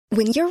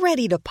When you're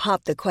ready to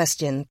pop the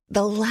question,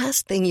 the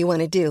last thing you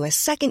want to do is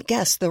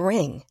second-guess the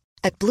ring.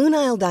 At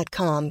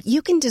BlueNile.com,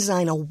 you can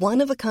design a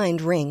one-of-a-kind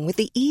ring with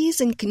the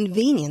ease and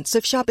convenience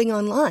of shopping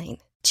online.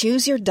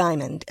 Choose your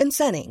diamond and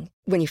setting.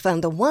 When you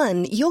find the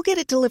one, you'll get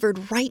it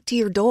delivered right to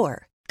your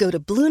door. Go to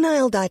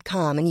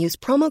BlueNile.com and use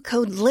promo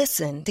code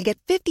LISTEN to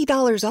get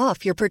 $50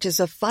 off your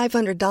purchase of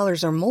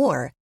 $500 or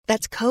more.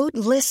 That's code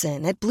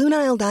LISTEN at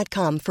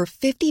BlueNile.com for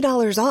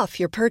 $50 off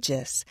your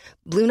purchase.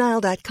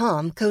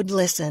 BlueNile.com, code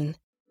LISTEN.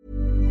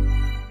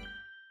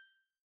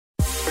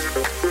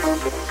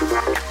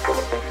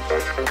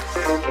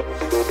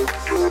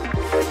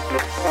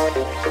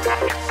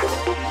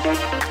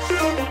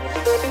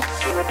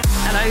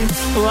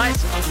 Hello, all right,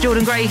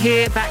 Jordan Gray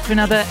here, back for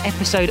another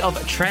episode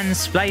of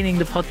Transplaining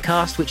the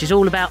podcast, which is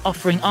all about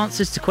offering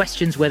answers to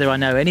questions whether I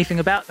know anything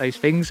about those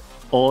things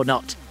or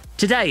not.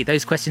 Today,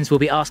 those questions will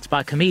be asked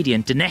by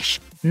comedian Dinesh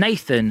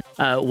Nathan,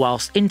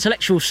 whilst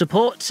intellectual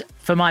support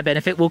for my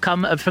benefit will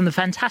come from the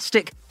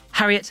fantastic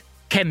Harriet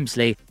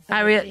Kemsley.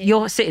 Harriet,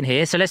 you're sitting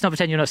here, so let's not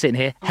pretend you're not sitting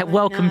here.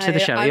 Welcome to the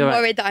show. I'm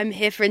worried that I'm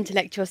here for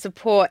intellectual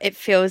support. It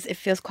feels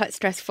quite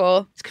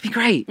stressful. It's going to be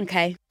great.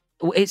 Okay.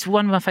 It's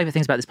one of my favourite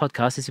things about this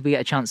podcast is we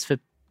get a chance for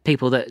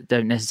people that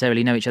don't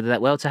necessarily know each other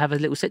that well to have a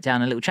little sit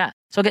down and a little chat.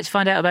 So I get to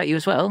find out about you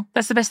as well.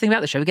 That's the best thing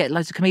about the show. We get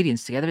loads of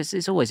comedians together.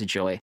 It's always a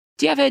joy.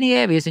 Do you have any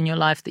areas in your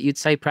life that you'd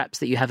say perhaps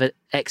that you have an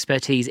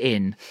expertise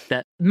in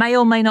that may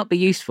or may not be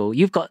useful?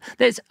 You've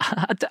probably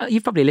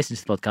listened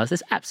to the podcast.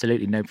 There's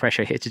absolutely no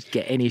pressure here to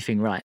get anything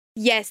right.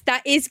 Yes,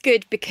 that is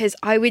good because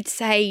I would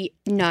say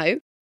no.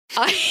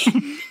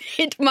 I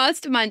did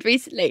mastermind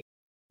recently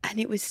and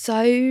it was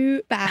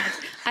so bad.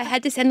 I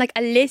had to send like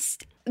a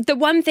list. The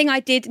one thing I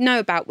did know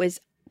about was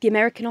the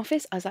American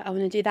Office. I was like, I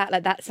want to do that.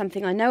 Like, that's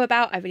something I know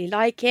about. I really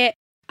like it.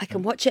 I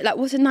can watch it. Like,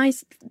 what a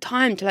nice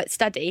time to like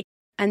study.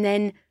 And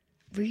then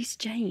Reece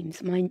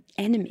James, my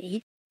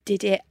enemy,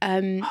 did it.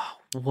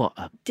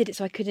 Did it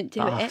so I couldn't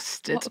do it.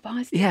 What a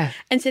bastard. Yeah.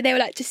 And so they were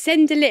like, just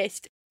send a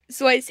list.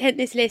 So I sent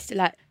this list of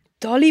like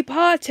Dolly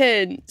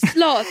Parton,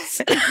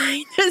 sloths.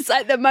 Just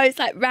like the most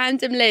like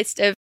random list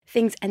of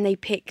things. And they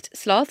picked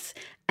sloths.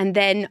 And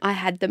then I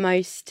had the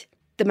most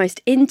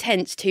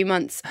intense 2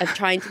 months of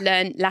trying to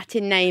learn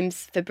Latin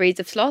names for breeds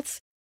of sloths.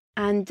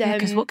 And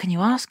because what can you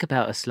ask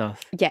about a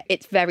sloth? Yeah,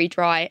 it's very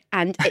dry.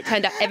 And it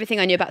turned out everything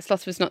I knew about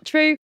sloths was not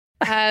true.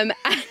 And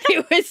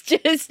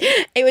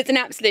it was an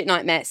absolute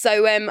nightmare.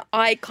 So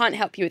I can't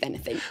help you with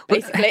anything,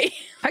 basically.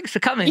 Thanks for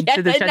coming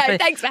to the show. No,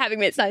 thanks for having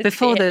me. It's nice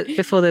before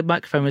the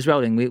microphone was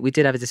rolling, we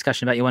did have a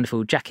discussion about your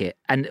wonderful jacket,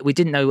 and we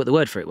didn't know what the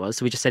word for it was,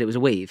 so we just said it was a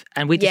weave.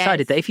 And we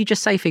decided that if you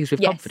just say things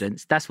with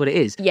confidence, that's what it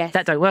is. Yes.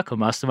 That don't work on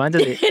Mastermind,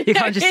 does it? You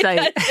can't just say...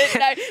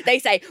 No, they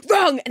say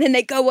wrong, and then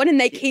they go on and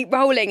they keep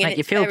rolling, and Make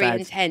you it's feel very bad.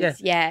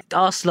 intense. Yeah.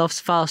 Are sloths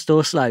fast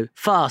or slow?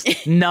 Fast.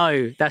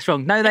 No, that's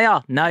wrong. No, they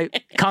are. No,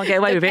 can't get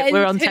away with it.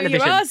 We're on television.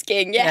 You're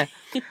asking, yeah.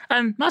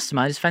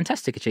 Mastermind is a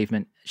fantastic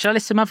achievement. Shall I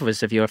list some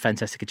others of your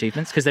fantastic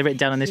achievements because they're written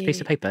down on this piece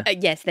of paper?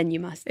 Yes, then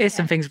you must. Here's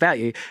some things about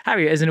you.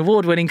 Harriet is an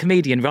award-winning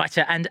comedian,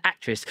 writer and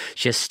actress.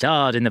 She has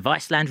starred in the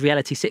Viceland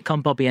reality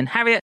sitcom Bobby and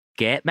Harriet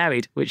Get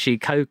Married, which she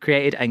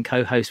co-created and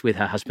co-hosts with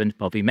her husband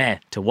Bobby Mayer,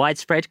 to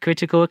widespread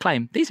critical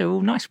acclaim. These are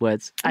all nice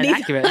words and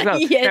accurate as well.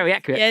 Yes, very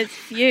accurate. Yes,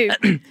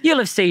 you. You'll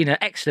have seen her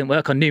excellent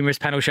work on numerous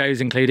panel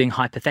shows, including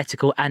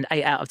Hypothetical and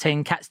 8 out of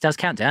 10 Cats Does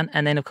Countdown,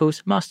 and then, of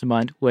course,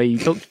 Mastermind, where you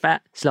talked about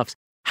sloths.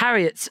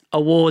 Harriet's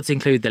awards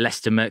include the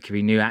Leicester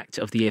Mercury New Act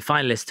of the Year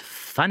finalist,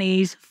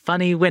 Funny's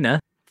Funny winner.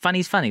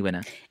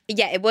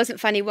 Yeah, it wasn't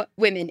Funny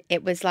Women.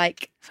 It was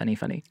like...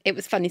 Funny. It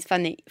was Funny's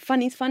Funny.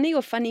 Funny's Funny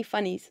or Funny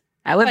Funnies?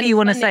 However Funny's you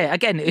want to funny. say it.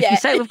 Again, if you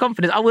say it with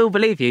confidence, I will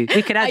believe you.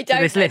 We can add to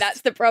this list.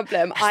 That's the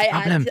problem.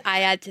 I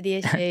add to the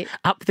issue.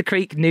 Up the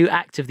Creek New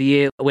Act of the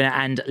Year winner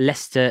and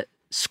Leicester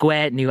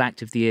Square New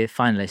Act of the Year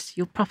finalist.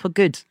 You're proper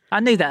good. I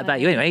knew that about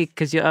you anyway,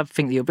 because I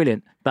think that you're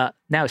brilliant. But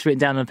now it's written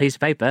down on a piece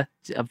of paper.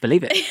 I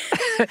believe it.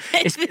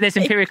 There's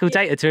empirical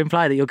data to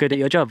imply that you're good at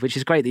your job, which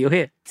is great that you're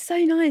here. So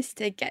nice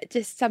to get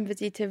just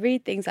somebody to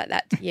read things like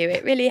that to you.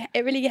 It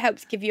really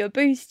helps give you a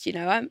boost, you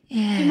know. Do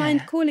you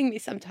mind calling me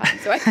sometimes?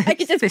 So I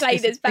could just play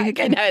this back,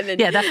 again. You know, and then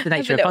yeah, that's the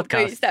nature of a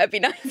podcast. Boost. That would be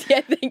nice.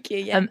 Yeah, thank you.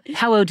 Yeah.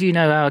 How well do you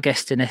know our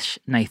guest Dinesh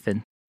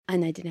Nathan? I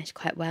know Dinesh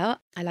quite well.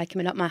 I like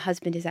him a lot. My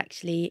husband is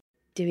actually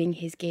doing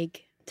his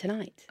gig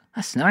tonight.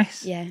 That's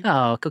nice. Yeah.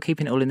 Oh, God,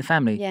 keeping it all in the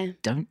family. Yeah.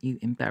 Don't you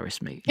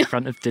embarrass me in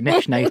front of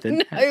Dinesh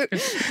Nathan.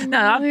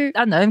 No.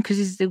 I know him because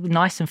he's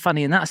nice and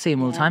funny and that. I see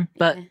him all the time.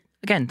 But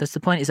again, that's the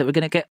point, is that we're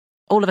going to get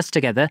all of us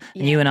together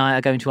and you and I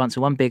are going to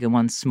answer one big and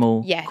one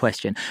small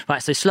question.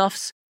 Right, so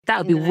sloths, that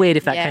would be weird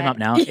if that came up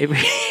now.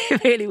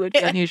 It really would be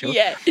unusual.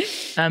 Yeah.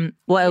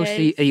 What else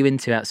are you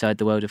into outside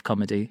the world of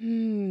comedy?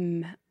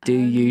 Do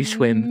you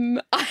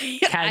swim?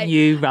 Can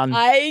you run?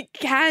 I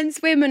can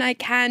swim and I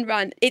can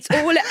run. It's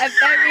all at a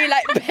very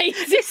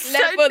basic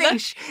level.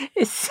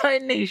 It's so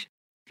niche.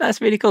 That's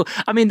really cool.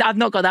 I mean, I've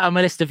not got that on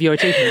my list of your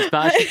achievements,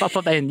 but I should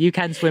pop that in. You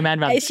can swim and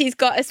run. She's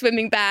got a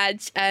swimming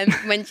badge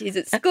when she's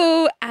at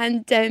school,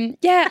 and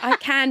I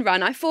can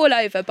run. I fall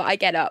over, but I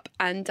get up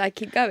and I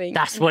keep going.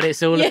 That's what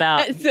it's all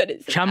about. That's what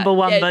it's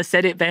Chumbawamba yes.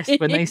 said it best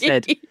when they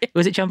said,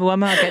 was it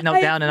Chumbawamba? I get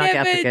knocked down and I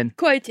get up again.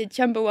 Quoted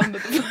Chumbawamba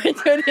before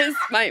until this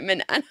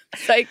moment, and I'm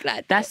so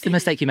glad. That's the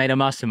mistake you made on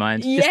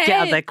Mastermind. Just get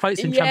out there, quote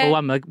some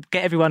Chumbawamba,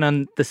 get everyone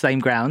on the same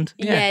ground.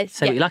 Yes.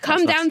 Say what you like.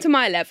 Come down to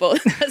my level.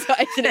 That's what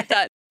I should have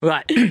done.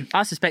 Right.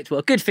 I suspect what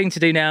a good thing to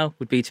do now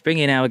would be to bring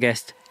in our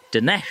guest,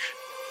 Dinesh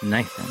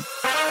Nathan.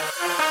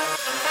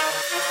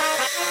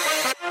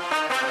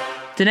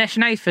 Dinesh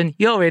Nathan,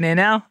 you're in here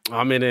now.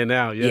 I'm in here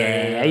now,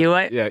 yeah. Are you all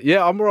right?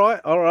 Yeah, I'm all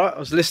right. I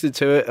was listening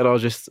to it and I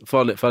was just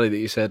finding it funny that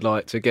you said,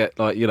 like, to get,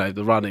 like, you know,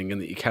 the running and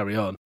that you carry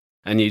on.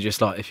 And you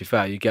just, like, if you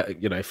fail, you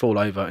get, you know, fall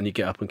over and you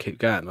get up and keep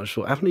going. I just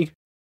thought, how many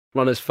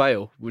runners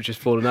fail with just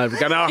falling over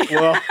and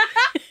going,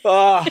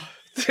 I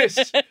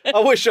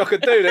wish I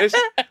could do this.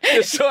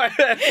 Just so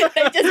They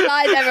just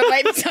lie there and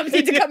wait for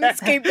somebody to come and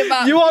scoop them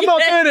up. You are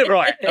not doing it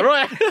right, all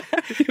right?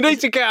 You need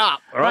to get up,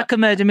 all right? Like a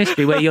murder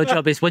mystery where your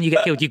job is when you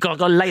get killed, you've got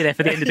to lay there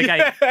for the end of the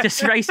game.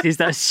 Just races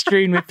that are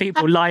strewn with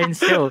people lying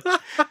still.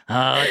 Oh,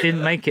 I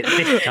didn't make it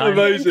this time.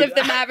 Amazing. End of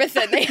the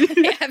marathon, they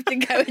have to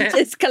go and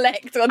just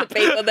collect all the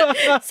people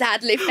that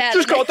sadly fell.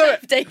 Just got to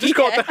do it. Just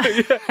got to do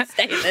it, yeah.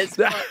 Stay in their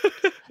spot.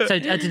 So,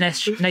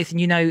 Dinesh, Nathan,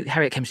 you know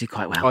Harriet Kemsley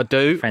quite well. I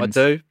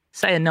do.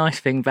 Say a nice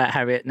thing about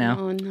Harriet now.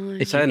 Oh,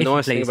 no. Say a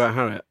nice thing about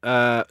Harriet.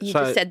 You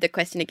just said the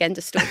question again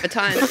to stall for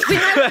time. We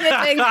know what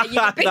you're doing.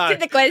 You repeated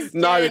the question.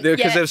 No,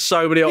 because there's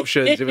so many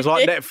options. It was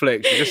like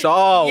Netflix. You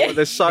just,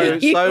 there's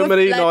so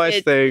many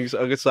nice things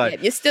I could say.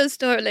 Yeah, you're still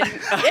stalling.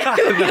 We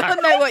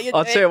don't know what you're doing.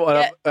 I'll tell you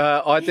what,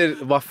 I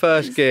did, my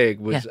first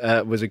gig was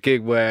a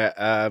gig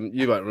where,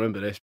 you won't remember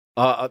this,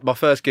 my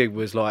first gig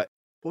was like,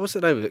 what was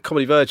the name of it?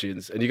 Comedy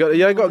Virgins, and you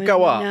ain't got to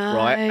go up,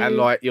 right? And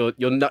like you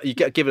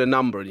get given a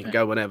number, and you can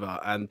go whenever.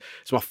 And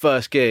it's my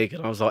first gig,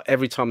 and I was like,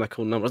 every time they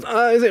called a number, I was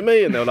like, is it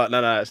me? And they were like,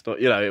 no, it's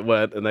not. You know, it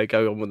weren't. And they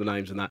go on with the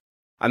names and that.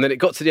 And then it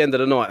got to the end of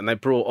the night, and they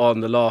brought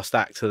on the last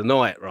act of the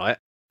night, right?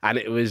 And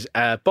it was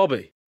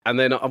Bobby. And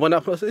then I went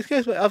up and I said,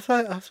 excuse me, I'm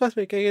supposed to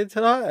be gigging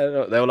tonight.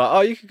 And they were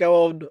like, you can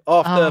go on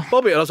after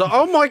Bobby. And I was like,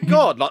 oh my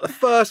God, like the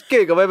first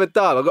gig I've ever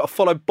done, I've got to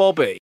follow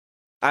Bobby.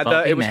 And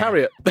it was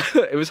Harriet.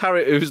 It was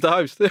Harriet who was the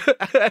host. Oh,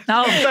 that's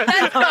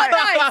not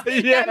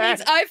nice. Yeah. That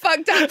means I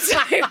fucked up so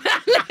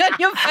badly on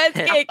your first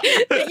gig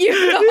that you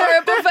had a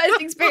horrible first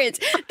experience.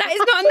 That is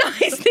not a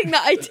nice thing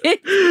that I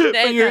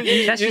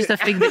did. That's just a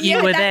thing that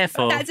you were there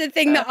for. That's a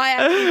thing that I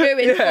actually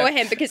ruined for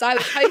him because I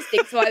was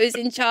hosting, so I was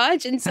in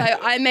charge, and so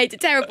I made a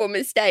terrible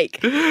mistake.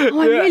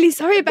 Oh, I'm really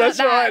sorry about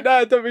that. That's right.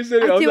 No, don't be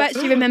silly. I do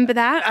actually remember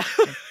that.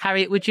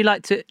 Harriet, would you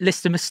like to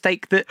list a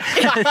mistake that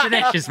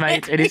Dinesh has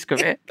made in his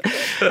career?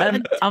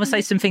 I'm going to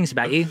say some things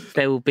about you.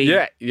 There will be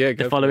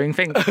the following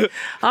things.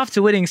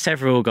 After winning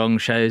several Gong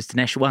shows,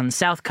 Dinesh won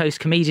South Coast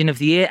Comedian of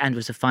the Year and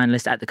was a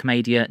finalist at the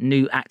Commedia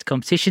New Act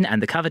competition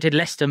and the coveted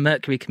Leicester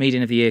Mercury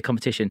Comedian of the Year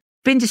competition.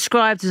 Been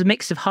described as a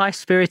mix of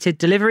high-spirited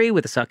delivery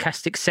with a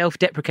sarcastic,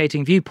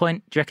 self-deprecating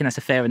viewpoint. Do you reckon that's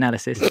a fair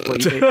analysis of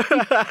what you do?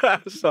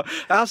 So,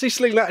 how's he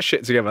sling that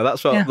shit together?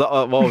 That's what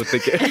I was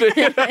thinking.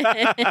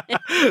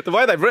 The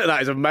way they've written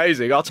that is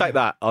amazing. I'll take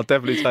that. I'll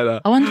definitely take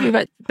that. I wonder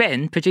about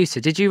Ben, producer,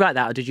 did you write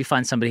that or did you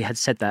find somebody had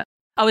said that?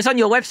 Oh, it's on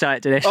your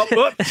website, Dinesh.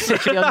 It's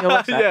literally on your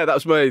website. Yeah, that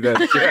was me then.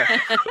 Yeah.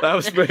 That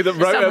was me that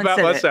wrote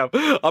about myself.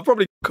 I'll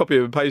probably copy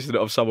and pasted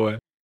it off somewhere.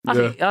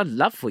 I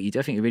love what you do.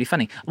 I think you're really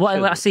funny.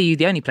 Well, I see you.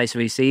 The only place I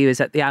really see you is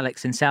at the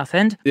Alex in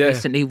Southend. Yeah.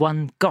 Recently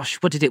won. Gosh,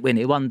 what did it win?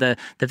 It won the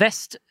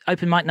Vest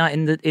Open Mic Night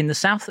in the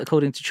South,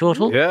 according to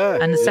Chortle. Yeah.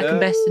 And the second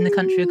best in the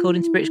country,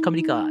 according to British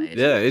Comedy Guide.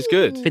 Yeah, it's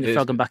good. I think the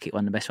Frog and Bucket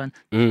won the best one.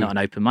 Not an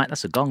open mic.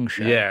 That's a Gong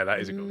show. Yeah, that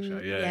is a Gong show.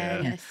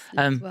 Yeah. Yes,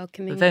 that's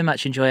welcoming. Very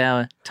much enjoy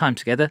our time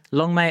together.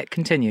 Long may it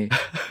continue.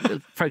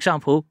 For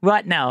example,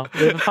 right now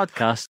we have a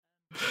podcast.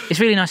 It's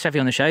really nice to have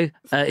you on the show.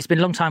 It's been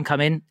a long time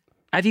coming.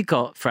 Have you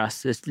got for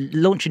us, let's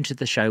launch into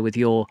the show with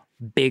your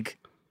big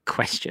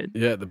question.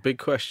 Yeah, the big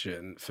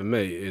question for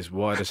me is,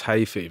 why does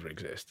hay fever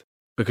exist?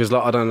 Because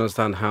I don't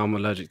understand how I'm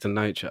allergic to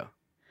nature.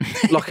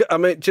 I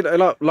mean, do you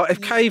know, like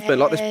if cavemen,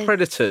 like there's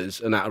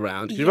predators and that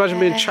around, can you imagine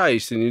being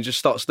chased and you just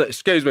start,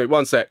 excuse me,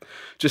 one sec,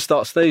 just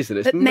start sneezing?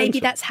 It's but maybe mental.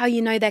 that's how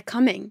you know they're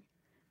coming.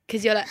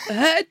 Because you're like,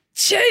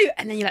 achoo!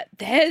 And then you're like,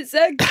 there's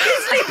a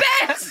grizzly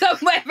bear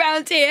somewhere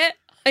around here.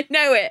 I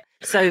know it.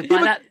 So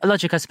by that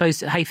logic, I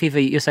suppose hay fever,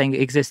 you're saying,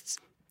 exists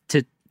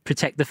to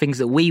protect the things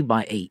that we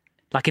might eat.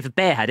 Like if a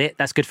bear had it,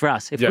 that's good for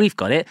us. If we've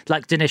got it,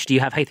 like Dinesh, do you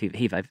have hay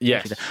fever?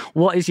 Yes.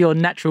 What is your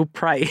natural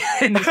prey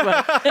in this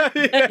world?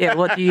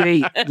 What do you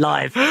eat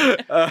live?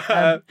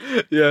 I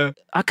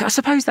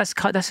suppose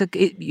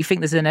you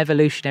think there's an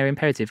evolutionary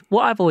imperative.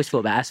 What I've always thought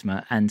about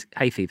asthma and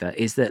hay fever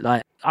is that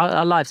like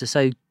our lives are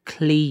so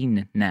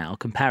clean now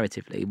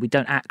comparatively. We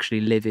don't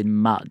actually live in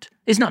mud.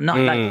 It's not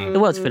like the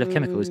world's full of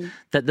chemicals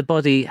that the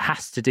body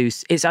has to do.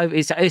 It's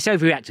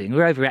overreacting.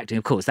 We're overreacting,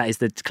 of course. That is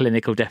the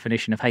clinical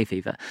definition of hay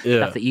fever.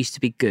 Stuff that used to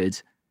be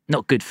good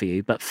not good for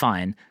you, but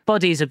fine.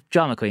 Bodies are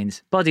drama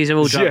queens. Bodies are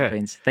all drama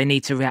queens. They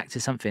need to react to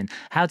something.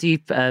 How do you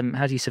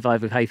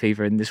survive with hay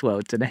fever in this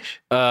world, Dinesh?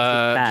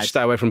 Just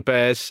stay away from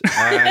bears.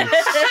 And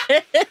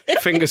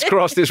fingers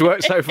crossed it's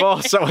worked so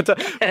far. So I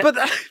don't,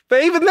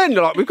 but even then,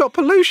 like, we've got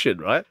pollution,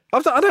 right? I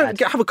don't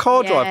have a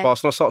car drive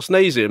past and I start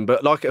sneezing,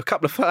 but like a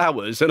couple of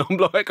flowers and I'm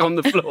like on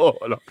the floor.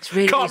 Like,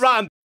 really can't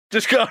run.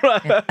 Just go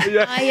around.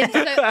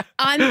 Yeah.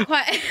 I'm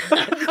quite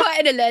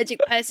an allergic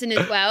person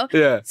as well.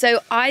 Yeah. So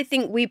I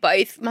think we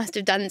both must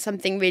have done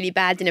something really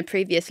bad in a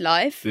previous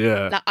life.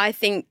 Yeah. Like, I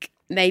think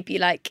maybe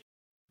like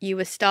you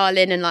were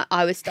Stalin and like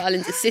I was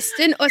Stalin's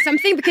assistant or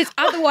something, because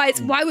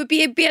otherwise why would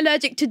we be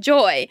allergic to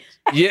joy?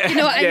 Yeah. You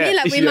know what I mean?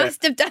 Like we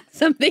must have done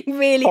something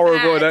really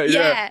horrible.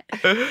 bad.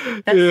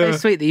 That's so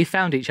sweet that you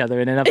found each other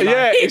in another life.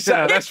 Yeah,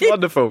 exactly. That's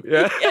wonderful.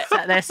 Yeah.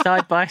 Sat there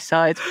side by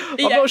side.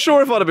 I'm not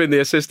sure if I'd have been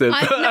the assistant.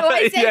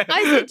 I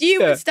said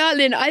you were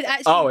Stalin.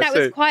 That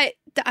was quite...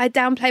 I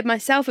downplayed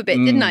myself a bit,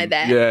 didn't I,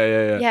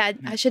 there? Yeah,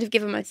 I should have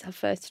given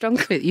myself a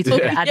stronger... You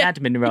took an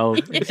admin role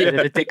instead of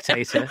a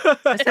dictator.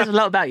 That says a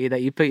lot about you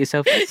that you put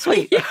yourself...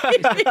 Sweet.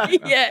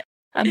 Yeah.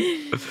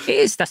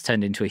 That's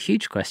turned into a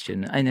huge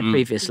question in a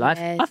previous life.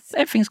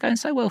 Everything's going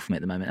so well for me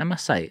at the moment, I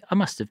must say. I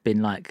must have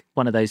been like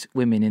one of those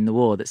women in the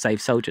war that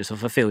saved soldiers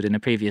off a field in a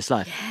previous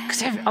life.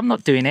 Because I'm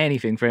not doing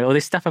anything for it. All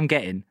this stuff I'm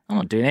getting, I'm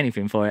not doing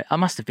anything for it. I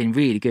must have been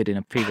really good in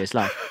a previous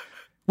life.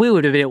 We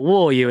would have been at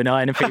war, you and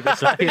I, in a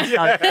previous life.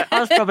 I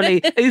was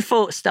probably... Who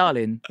fought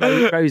Stalin?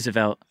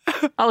 Roosevelt.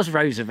 I was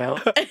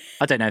Roosevelt.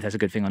 I don't know if that's a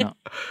good thing or not.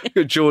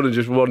 Jordan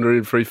just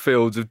wandering through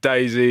fields of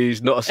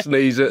daisies, not a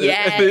sneezer.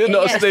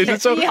 Not a sneezer.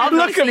 So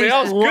look at me,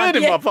 I was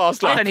good in my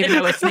past life. I don't even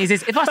know what a sneeze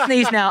is. If I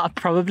sneeze now, I'd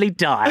probably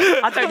die.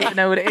 I don't even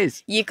know what it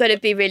is. You've got to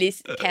be really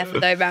careful,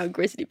 though, around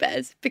grizzly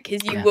bears,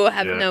 because you will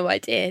have no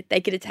idea. They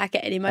could attack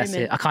at any moment.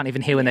 That's it. I can't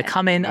even hear when they're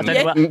coming. I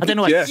don't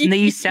know what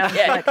sneeze sounds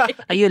like.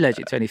 Are you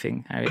allergic to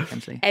anything, Harriet,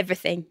 Kemsley?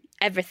 Everything.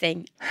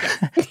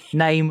 Yes.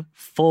 Name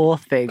 4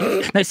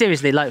 things. No,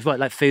 seriously, like what?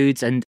 Like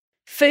foods,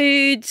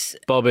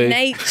 Bobby,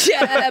 nature,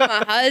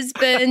 my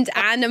husband,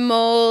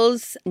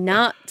 animals,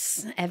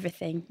 nuts,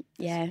 everything.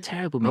 Yeah.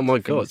 Terrible. Oh my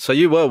God. So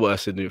you were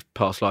worse in your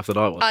past life than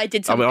I was. I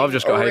did something. I've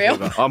just got hay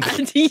fever.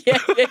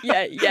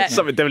 Yeah.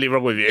 Something definitely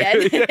wrong with you. Yeah,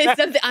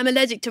 it's I'm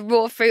allergic to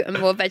raw fruit and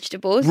raw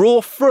vegetables. Raw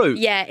fruit?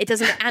 Yeah, it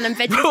doesn't. And I'm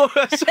vegetarian.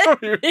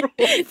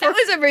 That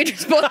was a rude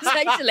response,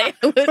 actually.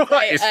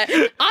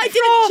 I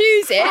didn't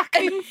choose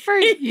it.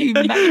 Fruit, you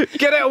mate.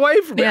 Get it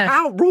away from me.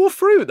 How? Raw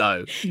fruit,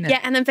 though? No. Yeah,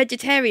 and I'm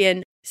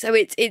vegetarian. So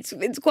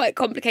it's quite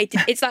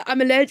complicated. It's like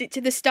I'm allergic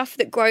to the stuff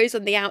that grows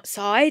on the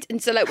outside,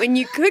 and so like when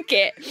you cook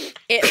it,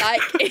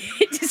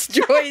 it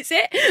destroys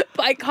it.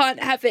 But I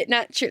can't have it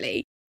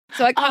naturally,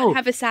 so I can't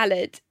have a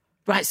salad.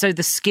 Right, so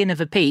the skin of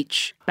a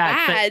peach,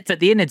 bad. But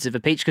the innards of a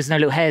peach, because no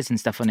little hairs and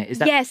stuff on it. Is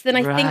that yes? Then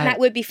I think that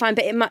would be fine,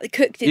 but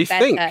cooked is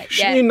better. You think?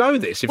 Shouldn't you know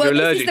this if you're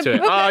allergic to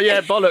it? Oh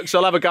yeah, bollocks!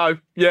 I'll have a go.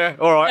 Yeah,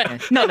 all right. Yeah,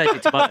 not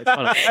allergic to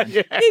bollocks.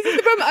 This is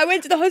the problem. I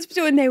went to the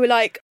hospital and they were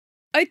like,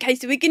 okay,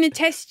 so we're going to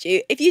test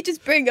you. If you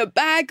just bring a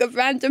bag of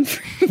random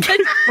fruit,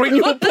 bring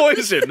your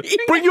poison.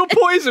 Bring your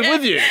poison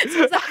with you. So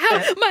I was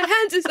like, my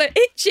hands are so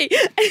itchy.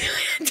 And I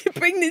had to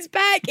bring this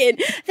bag in.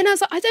 Then I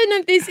was like, I don't know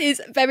if this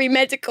is very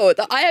medical,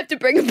 that I have to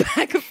bring a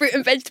bag of fruit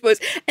and vegetables.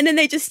 And then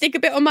they just stick a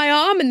bit on my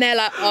arm and they're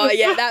like, oh,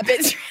 yeah, that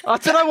bit's... I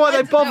don't know why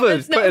they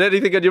bothered putting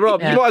anything on your arm.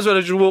 Yeah. You might as well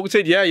have just walked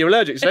in. Yeah, you're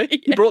allergic,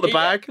 see? You brought the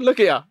bag.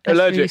 Look at you. That's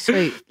allergic. Really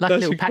sweet. Like a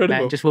little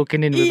Pac-Man just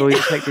walking in with all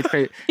your selected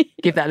fruit.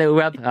 Give that little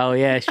rub. Oh,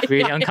 yeah, she's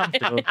really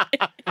uncomfortable.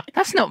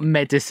 That's not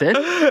medicine.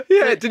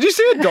 Yeah, did you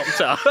see a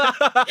doctor?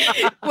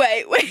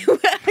 wait,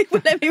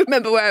 let me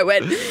remember where I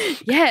went.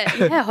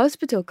 Yeah,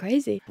 hospital,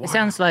 crazy. It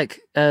sounds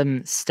like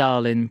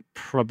Stalin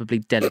probably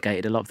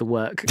delegated a lot of the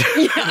work.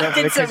 Yeah, I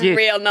did some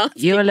real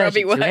nasty You're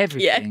allergic work. to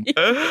everything.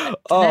 Yeah.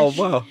 Oh,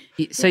 wow.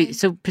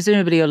 So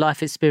presumably your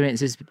life experience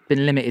has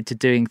been limited to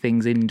doing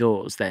things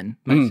indoors then?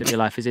 Most of your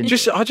life is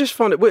indoors? I just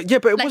find it weird. Yeah,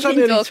 but it like wasn't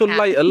only until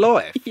later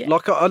life. Yeah.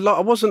 Like, I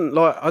wasn't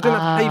like, I didn't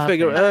have hay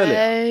fever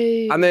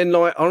earlier. And then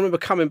like, I remember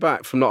coming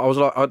back from like, I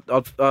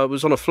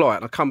was on a flight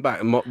and I come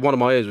back and one of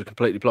my ears was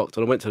completely blocked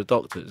and I went to the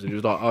doctors and he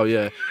was like, oh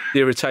yeah,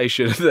 the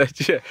irritation. He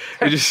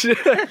just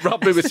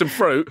rubbed me with some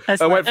fruit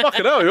and went,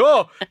 fucking hell, you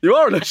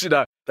are allergic to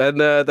that.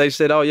 And they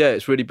said, oh yeah,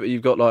 it's really, but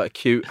you've got like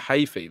acute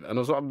hay fever. And I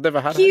was like, I've never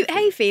had acute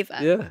hay fever?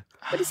 Yeah.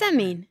 What does that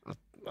mean?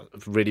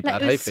 Really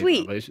bad like hay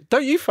fever. Sweet.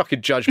 Don't you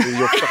fucking judge me with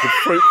your fucking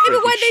fruit. Yeah,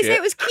 but why did they say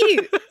it was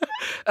cute?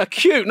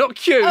 Acute, not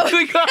cute. Oh,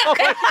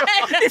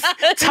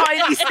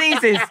 tiny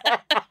sneezes.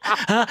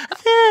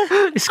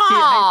 It's cute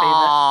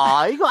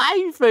you got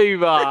hay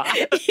fever.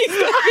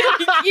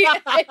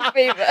 Cute hay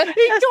fever.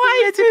 He's got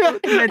hay fever.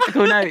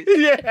 Medical notes.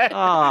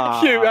 Yeah.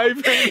 Cute hay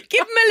fever.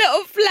 Give him a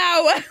little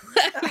flower.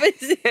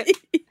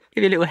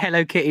 Give you a little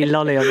Hello Kitty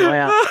lolly on the way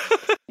out.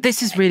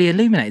 This has really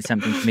illuminated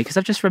something for me because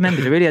I've just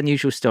remembered a really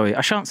unusual story.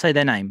 I shan't say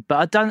their name, but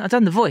I've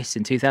done The Voice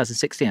in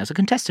 2016. I was a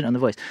contestant on The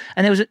Voice.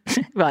 And there was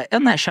right,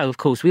 on that show, of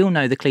course, we all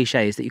know the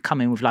cliche is that you come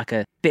in with like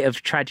a bit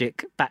of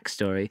tragic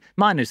backstory.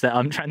 Mine was that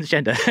I'm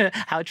transgender.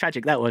 How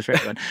tragic that was for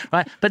everyone,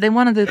 right? But then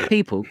one of the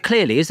people,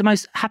 clearly, is the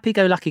most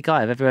happy-go-lucky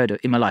guy I've ever heard of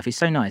in my life. He's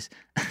so nice.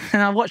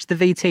 And I watched the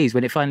VTs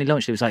when it finally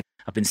launched. It was like,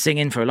 I've been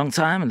singing for a long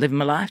time and living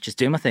my life, just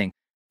doing my thing.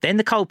 Then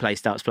the Coldplay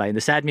starts playing,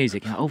 the sad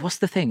music. You're like, oh, what's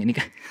the thing? And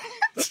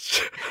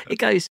he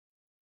goes,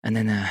 and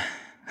then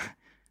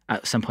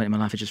at some point in my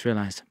life, I just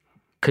realised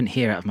couldn't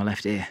hear out of my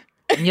left ear.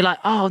 And you're like,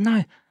 oh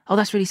no, oh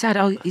that's really sad.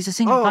 Oh, he's a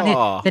singer.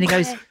 Oh. Then he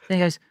goes,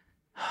 he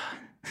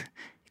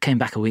came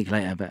back a week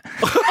later, but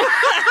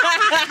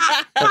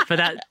for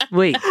that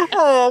week.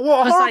 Oh,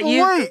 what a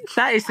horrible week.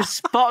 That is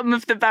the bottom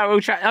of the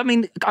barrel track. I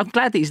mean, I'm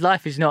glad that his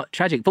life is not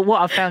tragic, but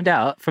what I found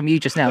out from you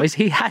just now is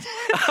he had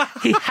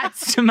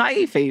some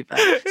hay fever,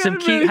 some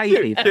cute hay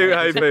fever. Cute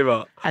hay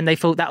fever. And they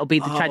thought that would be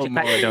the tragic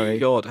backstory.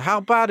 God, how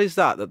bad is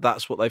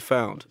that's what they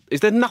found? Is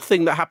there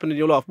nothing that happened in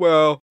your life?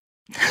 Well...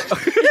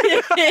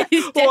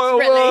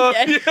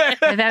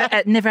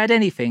 I've never had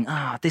anything.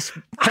 This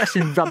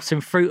person rubbed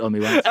some fruit on me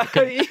once.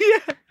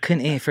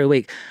 Couldn't hear for a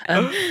week.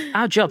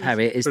 Our job,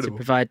 Harriet, is to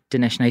provide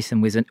Dinesh Nathan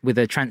with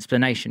a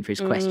transplanation for his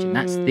question.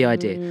 That's the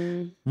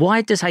idea.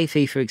 Why does hay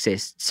fever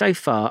exist? So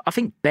far, I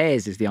think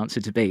bears is the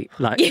answer to be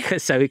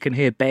so we can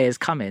hear bears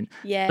coming.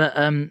 Yeah. But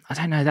I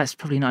don't know. That's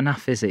probably not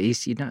enough, is it?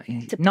 He's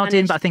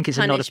nodding, but I think it's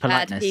a nod of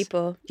politeness. Bad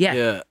people.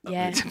 Yeah.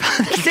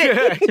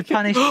 To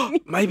punish.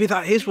 Maybe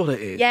that is what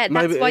it is. Yeah,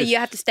 that's why you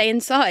have to stay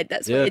inside.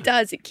 That's what it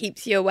does. It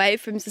keeps you away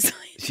from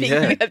society.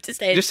 Yeah. You have to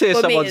stay. Just hear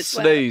someone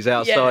sneeze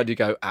outside, you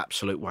go,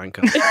 absolute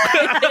wanker.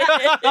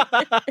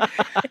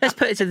 Let's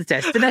put it to the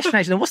test. Dinesh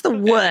Nathan, what's the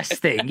worst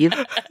thing you've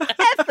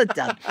ever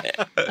done?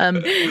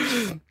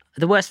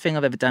 The worst thing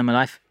I've ever done in my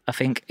life, I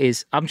think,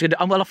 is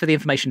I'll offer the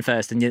information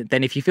first, and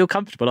then if you feel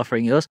comfortable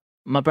offering yours.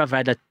 My brother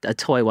had a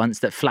toy once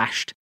that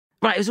flashed.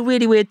 Right, it was a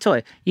really weird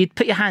toy. You'd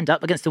put your hand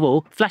up against the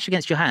wall, flash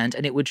against your hand,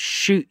 and it would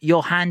shoot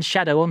your hand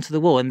shadow onto the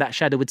wall, and that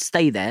shadow would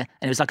stay there,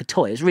 and it was like a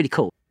toy. It was really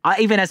cool.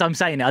 Even as I'm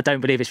saying it, I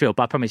don't believe it's real,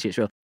 but I promise you it's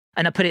real.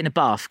 And I put it in a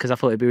bath because I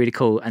thought it'd be really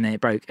cool, and then it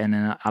broke, and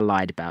then I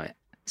lied about it.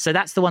 So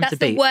that's the one to beat.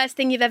 That's the worst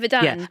thing you've ever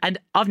done. Yeah, and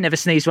I've never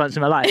sneezed once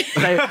in my life.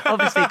 So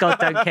obviously God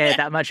don't care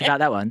that much about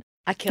that one.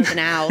 I killed an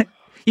owl.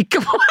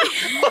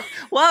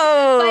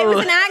 Whoa! But it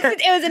was an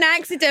accident. It was an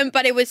accident,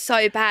 but it was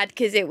so bad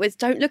because it was.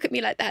 Don't look at me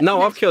like that.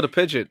 No, I've killed a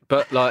pigeon,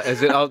 but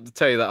I'll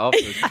tell you that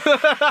afterwards.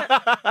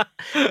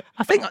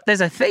 I think there's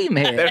a theme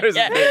here. There is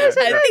a theme.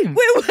 I think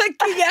we're working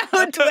out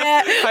where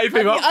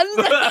the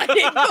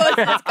underlying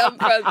causes come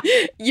from.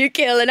 You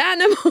kill an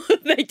animal,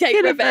 they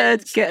take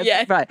revenge.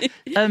 Right.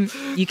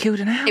 You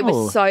killed an owl. It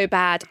was so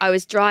bad. I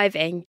was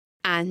driving,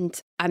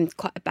 and I'm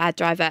quite a bad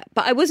driver,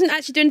 but I wasn't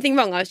actually doing anything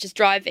wrong. I was just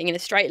driving in a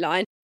straight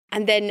line.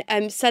 And then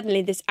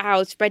suddenly this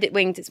owl spread its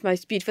wings. It's the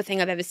most beautiful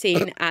thing I've ever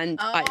seen. And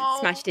I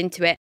smashed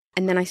into it.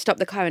 And then I stopped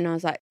the car and I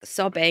was like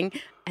sobbing.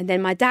 And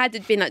then my dad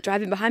had been like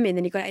driving behind me, and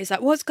then he got out. He's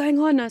like, "What's going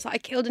on?" And I was like, "I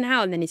killed an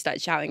owl." And then he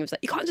started shouting. I was like,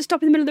 "You can't just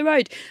stop in the middle of the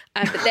road."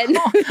 But then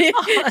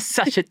that's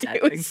such a dad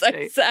it was so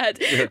sad.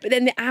 Yeah. But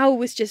then the owl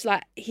was just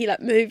like he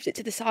moved it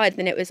to the side, and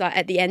then it was like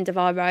at the end of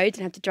our road,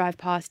 and I had to drive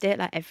past it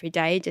like every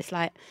day, just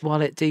like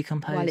while it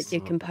decomposed.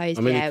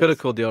 I mean, you could have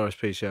called the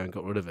RSPCA and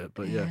got rid of it,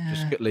 but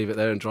just leave it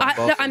there and drive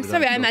past. I'm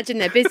sorry, I imagine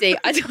they're busy.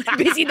 I don't want to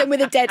busy them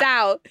with a dead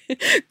owl.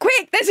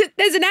 Quick,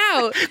 there's an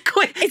owl.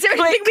 Quick, is there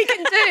anything we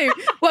can do?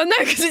 Well, no,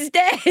 because it's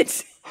dead.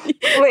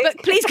 But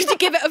please, could you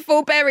give it a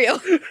full burial?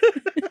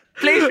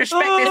 Please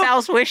respect this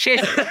owl's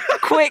wishes.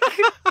 Quick.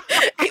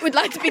 It would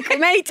like to be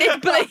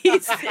cremated,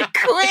 please.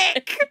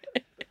 Quick.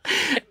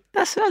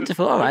 That's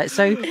wonderful. All right,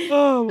 so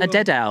a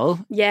dead owl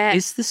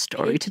is the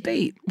story to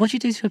beat. What do you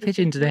do to a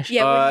pigeon, Dinesh?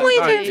 Yeah,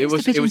 it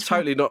was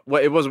totally not.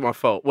 Well, it wasn't my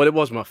fault. Well, it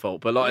was my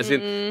fault, but as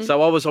in,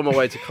 so I was on my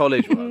way to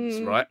college once,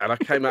 right, and I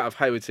came out of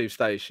Hayward Tube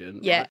Station.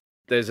 Yeah, right?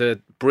 There's a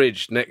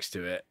bridge next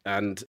to it,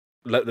 and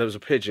there was a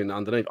pigeon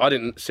underneath. I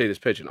didn't see this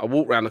pigeon. I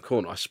walked round the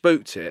corner. I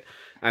spooked it,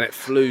 and it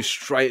flew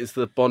straight into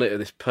the bonnet of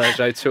this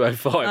Peugeot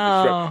 205.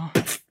 Oh.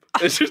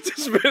 It's just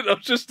this minute. I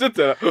just stood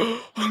there.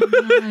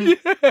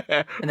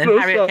 Yeah. And then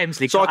Harriet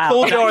Kemsley got I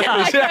called Doris.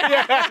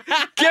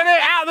 Get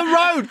it out of the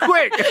road,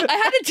 quick! I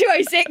had a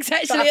 206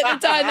 actually at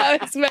the time.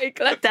 That was very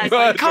clever.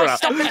 You can't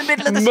stop in the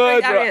middle of the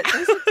street,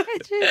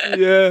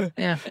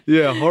 Harriet.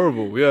 Yeah,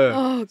 horrible. Yeah.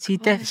 Oh, so you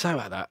definitely say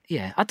about that.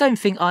 Yeah, I don't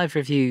think either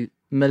of you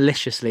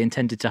maliciously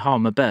intended to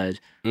harm a bird.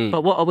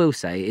 But what I will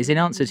say is, in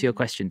answer to your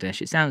question,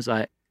 Dinesh, it sounds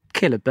like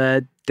kill a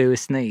bird, do a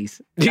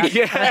sneeze.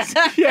 That's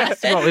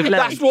what we've learned.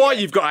 That's why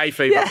you've got hay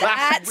fever. Yeah,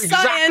 that's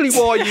exactly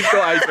why you've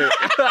got hay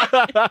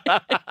fever.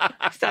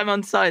 Next time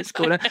on science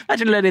school,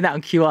 imagine learning that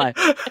on QI.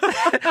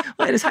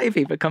 Where does hay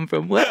fever come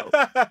from? Well,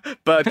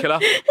 bird killer.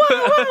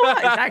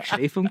 It's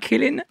actually from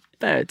killing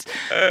birds.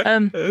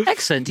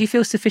 Excellent. Do you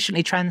feel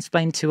sufficiently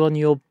transplained to on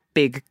your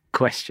big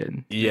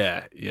question?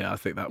 Yeah, I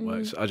think that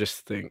works. I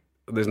just think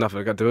there's nothing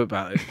I can do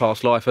about it.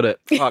 Past life, isn't it?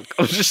 Fuck,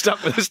 I'm just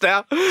stuck with this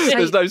now.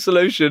 There's no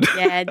solution.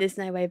 Yeah, there's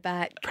no way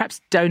back.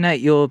 Perhaps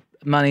donate your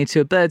money to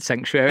a bird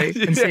sanctuary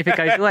and see if it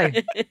goes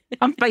away.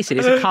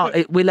 Basically,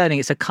 we're learning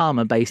it's a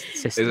karma-based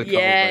system. It's a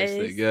karma-based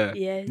thing, yeah.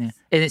 Yes. Yeah.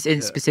 And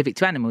it's specific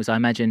to animals. I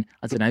imagine,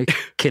 I don't know,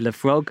 kill a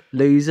frog,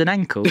 lose an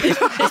ankle. It's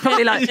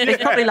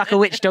probably like a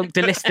witch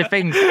doctor list of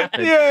things that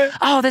happen. Yeah.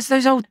 Oh,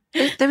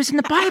 there was in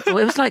the Bible.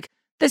 It was like,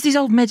 there's these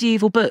old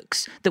medieval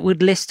books that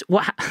would list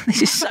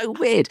this is so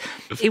weird.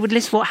 It would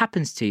list what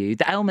happens to you,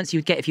 the ailments you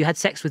would get if you had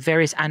sex with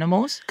various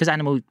animals, because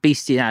animal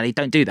bestiality,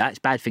 don't do that. It's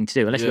a bad thing to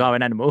do unless you are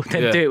an animal.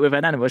 Then do it with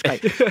an animal. It's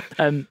great.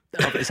 Of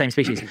the same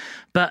species.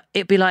 But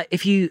it'd be like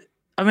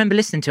I remember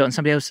listening to it on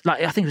somebody else,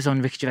 like I think it was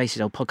on Ricky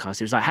Gervais's old podcast.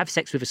 It was like, have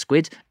sex with a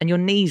squid and your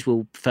knees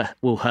will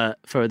hurt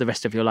for the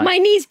rest of your life. My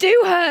knees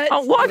do hurt.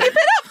 Oh, what have you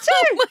been up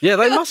to? Yeah,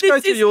 they must go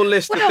through your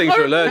list of things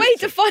you're allergic way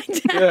to find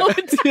it out.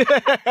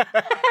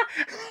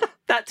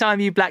 That time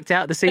you blacked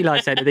out the sea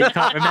life centre that you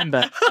can't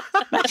remember.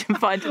 Imagine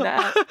finding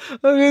that out.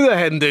 I knew the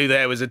hen do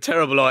there was a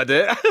terrible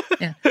idea.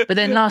 Yeah. But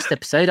then last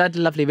episode, I had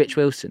the lovely Rich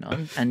Wilson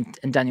on and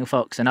Daniel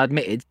Fox, and I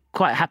admitted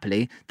quite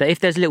happily that if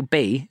there's a little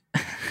bee,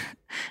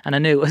 and I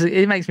knew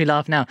it makes me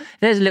laugh now. If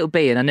there's a little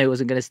bee and I knew it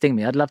wasn't going to sting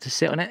me, I'd love to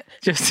sit on it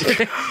just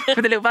for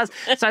the little buzz.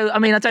 So, I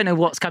mean, I don't know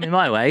what's coming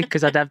my way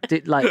because I'd have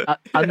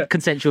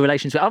unconsensual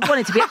relations with it. I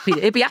want it to be happy.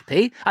 It'd be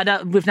happy.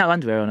 With no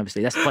underwear on,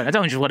 obviously. That's the point. I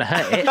don't just want to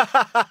hurt it.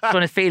 I just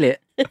want to feel it.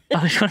 I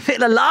just want to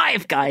feel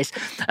alive, guys.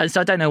 And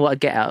so I don't know what I'd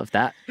get out of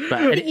that. But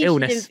an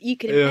illness. You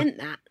could invent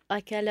that.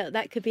 Like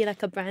that could be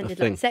like a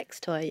branded sex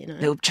toy, you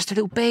know. Just a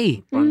little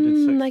bee. Like a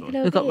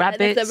little We've got bee.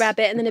 rabbits. There's a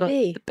rabbit and then a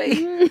bee.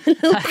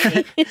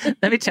 The bee.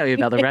 Let me tell you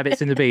about the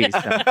rabbits and the bees.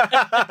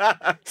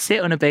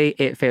 Sit on a bee,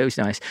 it feels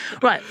nice.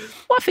 Right,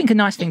 what I think a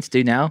nice thing to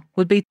do now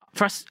would be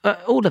for us,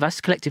 all of us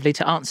collectively,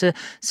 to answer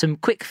some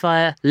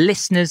quick-fire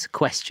listeners'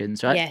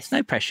 questions, right? Yes.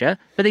 No pressure.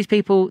 But these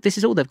people, this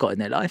is all they've got in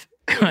their life.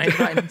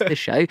 Right into the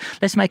show.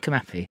 Let's make them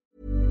happy.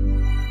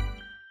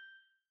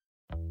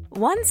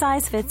 One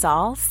size fits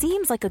all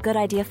seems like a good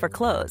idea for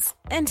clothes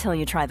until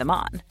you try them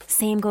on.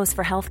 Same goes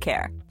for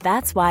healthcare.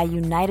 That's why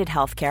United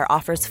Healthcare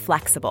offers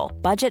flexible,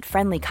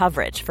 budget-friendly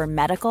coverage for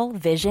medical,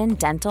 vision,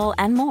 dental,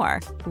 and more.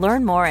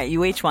 Learn more at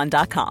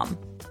uh1.com.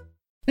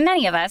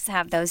 Many of us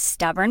have those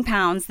stubborn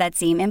pounds that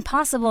seem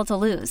impossible to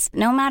lose,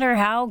 no matter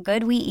how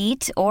good we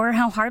eat or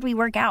how hard we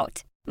work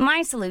out.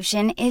 My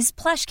solution is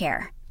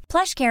PlushCare.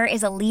 PlushCare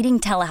is a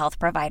leading telehealth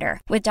provider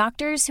with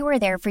doctors who are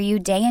there for you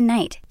day and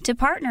night to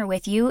partner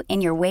with you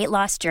in your weight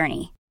loss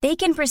journey. They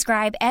can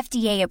prescribe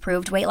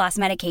FDA-approved weight loss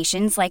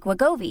medications like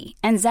Wegovy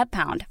and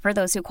Zepbound for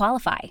those who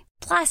qualify.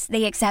 Plus,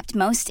 they accept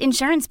most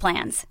insurance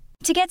plans.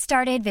 To get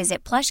started,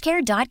 visit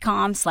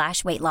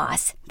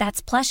plushcare.com/weightloss.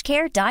 That's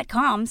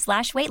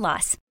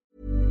plushcare.com/weightloss.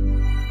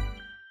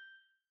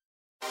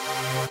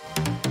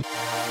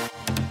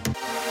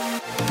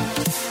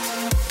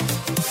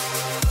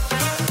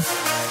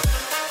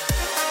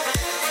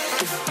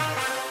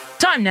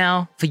 Time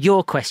now for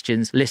your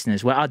questions,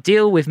 listeners, where I'll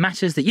deal with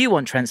matters that you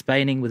want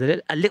transplaining with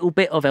a little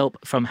bit of help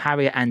from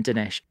Harriet and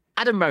Dinesh.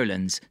 Adam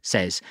Rowlands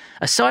says,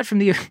 aside from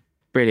the...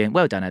 Brilliant,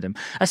 well done, Adam.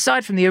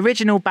 Aside from the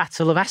original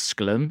Battle of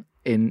Asculum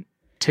in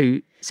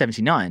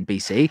 279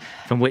 BC,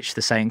 from which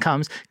the saying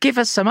comes, give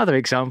us some other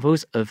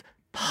examples of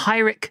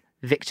Pyrrhic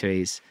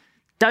victories.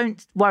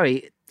 Don't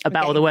worry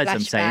about all the words I'm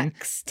saying.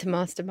 Flashbacks to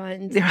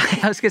Mastermind.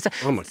 I was going to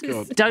say, Oh my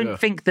God. don't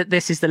think that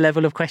this is the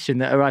level of question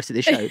that arrives at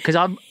this show, because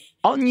I'm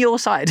on your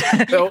side.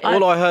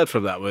 All I heard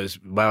from that was,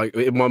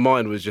 in my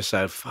mind was just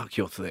saying, fuck,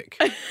 you're thick.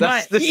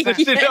 That's Right.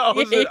 you know, I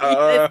was like,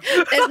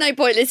 There's no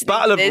point listening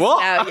Battle to of this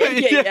what? now.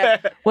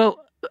 Yeah.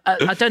 Well,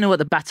 I don't know what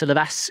the Battle of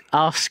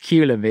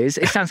Asculum is.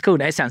 It sounds cool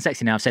now. It sounds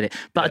sexy now I've said it.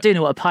 But I do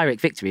know what a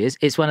Pyrrhic victory is.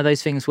 It's one of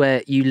those things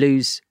where you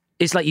lose...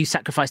 It's like you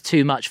sacrificed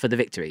too much for the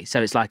victory.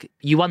 So it's like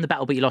you won the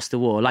battle, but you lost the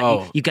war.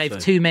 Like you gave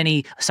too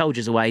many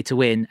soldiers away to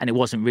win, and it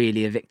wasn't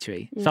really a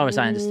victory, as far as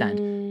I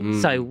understand.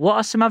 So what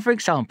are some other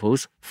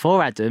examples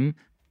for Adam,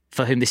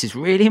 for whom this is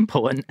really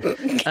important?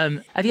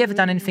 Have you ever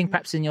done anything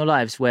perhaps in your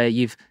lives where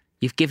you've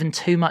given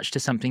too much to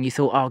something, you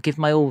thought, I'll give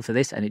my all for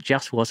this, and it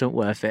just wasn't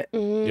worth it?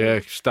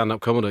 yeah,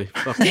 stand-up comedy.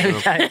 Fucking hell.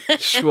 Okay.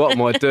 What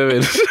am I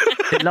doing?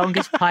 The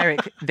longest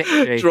Pyrrhic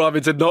victory.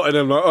 Driving to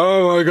Nottingham, like,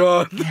 oh my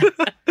God.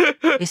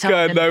 It's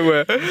Going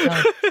nowhere.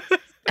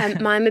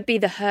 Mine would be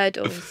the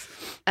hurdles.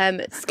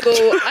 At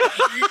school.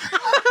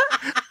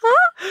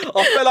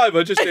 I fell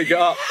over just to get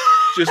up.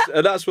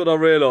 And that's when I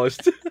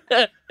realised.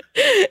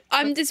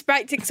 I'm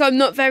dyspraxic, so I'm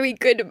not very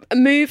good a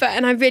mover,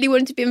 and I really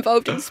wanted to be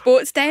involved in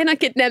sports day, and I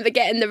could never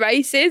get in the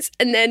races.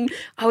 And then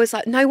I was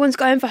like, no one's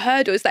going for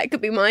hurdles. That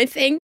could be my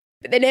thing.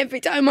 But then every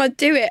time I'd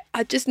do it,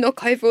 I'd just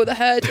knock over all the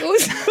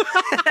hurdles.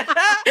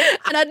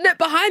 And I'd look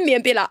behind me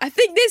and be like, I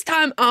think this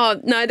time, oh,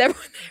 no, they're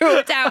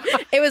all down.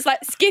 It was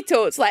like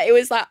Skittles. Like, it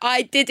was like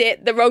I did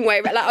it the wrong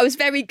way. Like, I was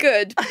very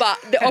good, but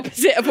the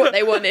opposite of what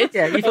they wanted.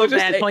 Yeah, you thought they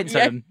had points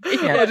on them.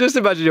 I just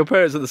imagine your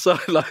parents at the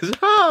sidelines.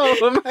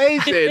 Oh,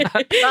 amazing.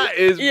 That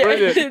is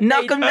brilliant.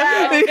 Knock them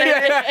down.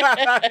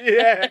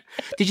 Yeah.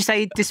 Did you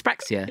say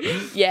dyspraxia?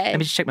 Yeah. Let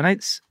me just check my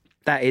notes.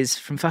 That is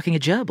from fucking a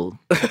gerbil.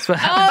 That's what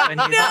happens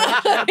when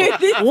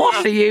you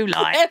What are you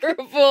like?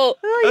 Terrible.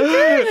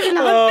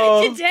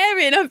 I'm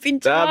vegetarian. I've been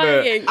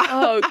trying.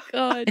 Oh,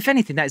 God. If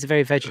anything, that is a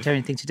very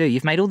vegetarian thing to do.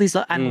 You've made all these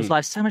animals'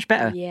 lives so much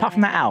better. Yeah. Apart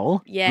from that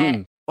owl.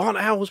 Yeah. Aren't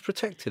owls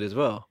protected as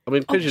well? I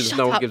mean, pigeons,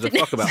 no one gives a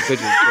fuck about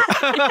pigeons.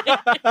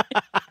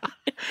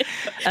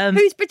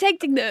 Who's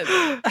protecting them?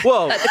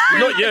 Well,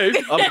 not you.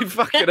 I mean,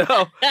 fucking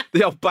hell.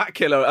 The old bat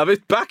killer. I mean,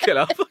 bat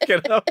killer.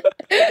 Fucking hell.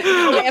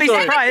 I wouldn't be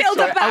surprised.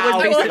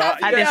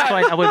 At this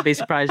point, I wouldn't be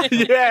surprised.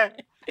 Yeah.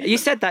 You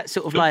said that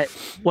sort of like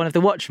one of the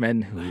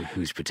Watchmen.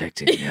 Who's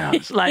protecting the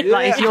owls? Like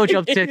it's your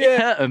job to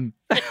hurt them.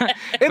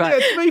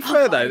 To be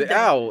fair, though, the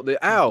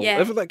owl,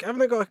 haven't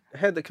they got a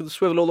head that can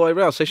swivel all the way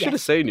around? So they should have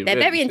seen you. They're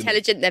really, very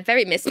intelligent. They're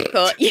very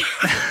mystical.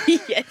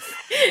 Yes.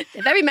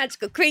 They're very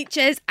magical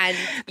creatures. And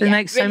they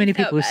make so many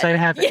people so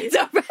happy. Yes,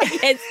 all right.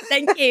 Yes,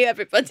 thank you,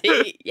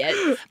 everybody.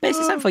 Yes. But it's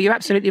the same for you're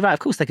absolutely right. Of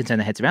course they can turn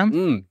their heads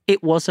around.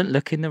 It wasn't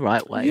looking the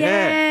right way.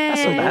 Yeah.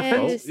 That's all that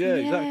happens. Yeah,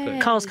 exactly.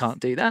 Cars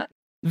can't do that.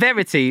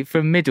 Verity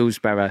from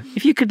Middlesbrough.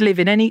 If you could live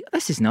in any...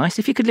 This is nice.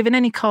 If you could live in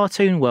any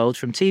cartoon world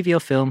from TV or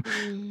film,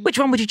 which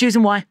one would you choose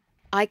and why?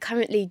 I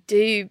currently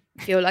do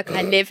feel like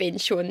I live in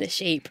Shaun the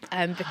Sheep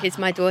because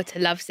my daughter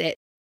loves it.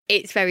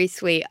 It's very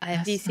sweet.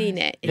 Have you seen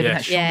it?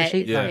 Yes.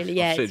 It's really,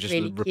 it's just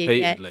really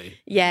repeatedly. cute.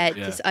 Yeah,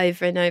 just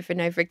over and over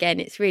and over again.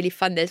 It's really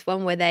fun. There's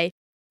one where they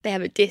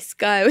have a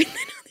disco and then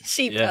all the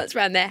sheep dance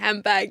around their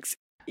handbags.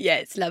 Yeah,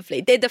 it's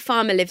lovely. The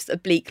farmer lives a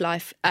bleak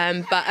life,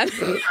 but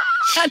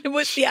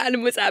the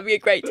animals are having a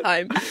great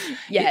time.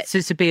 Yeah.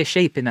 So to be a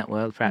sheep in that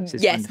world, perhaps.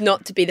 Is wonderful.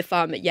 Not to be the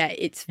farmer. Yeah,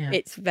 it's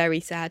very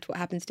sad what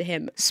happens to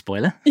him.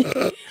 Spoiler.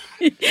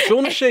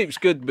 Shaun the Sheep's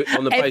good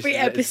on the basis every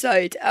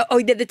episode.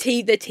 The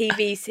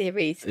TV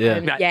series.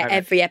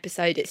 Every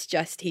episode,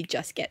 he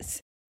just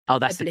gets. Oh,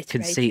 that's the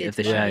conceit of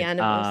the show. The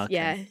animals, okay.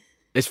 Yeah.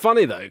 It's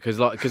funny though because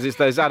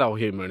there's adult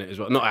humour in it as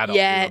well. Not adult,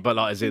 humour, but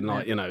like as in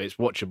like it's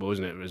watchable,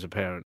 isn't it? As a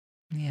parent.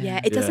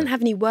 Yeah, it doesn't have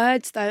any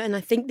words though, and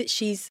I think that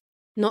she's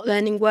not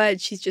learning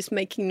words. She's just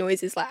making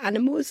noises like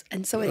animals,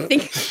 and so I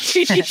think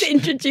she should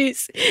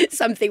introduce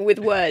something with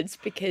words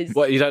because.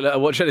 What, you don't let her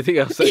watch anything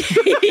else? Sit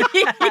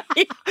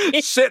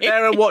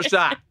there and watch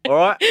that. All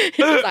right.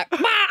 She's like,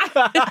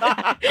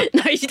 bah!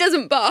 No, she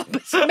doesn't bark,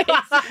 but she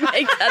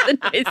makes other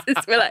noises.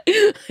 We're like,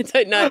 I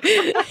don't know. At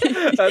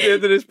the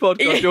end of this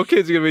podcast, your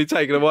kids are going to be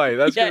taken away.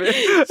 That's going to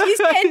be. She's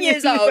 10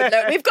 years old.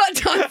 Look, we've got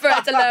time for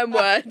her to learn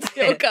words.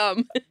 It'll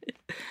come.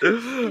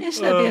 Yes,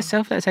 let her be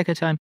herself. Let her take her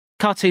time.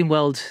 Cartoon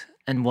world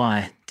and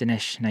why?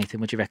 Dinesh, Nathan,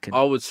 what do you reckon?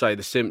 I would say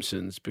The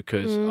Simpsons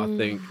because I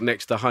think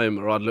next to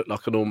Homer, I'd look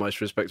like an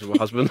almost respectable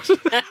husband. So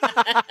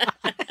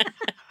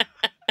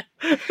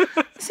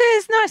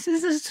it's nice.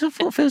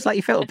 It feels like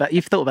you've thought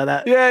about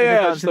that.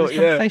 Yeah. I thought,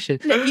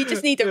 conversation. Look, you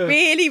just need a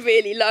really,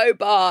 really low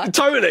bar.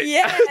 Totally.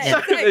 Yeah,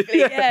 exactly.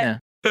 Yeah.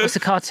 What's a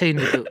cartoon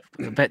with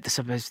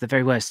the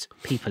very worst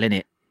people in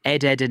it?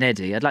 Ed, and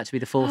Eddie. I'd like to be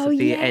the fourth of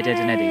the Ed,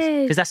 and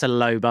Eddies because that's a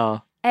low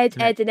bar. Ed,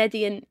 and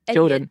Eddie and Eddie,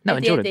 Jordan.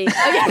 Eddie.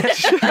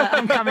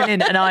 I'm coming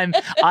in and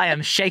I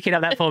am shaking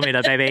up that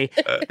formula, baby.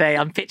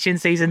 I'm pitching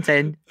season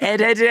 10.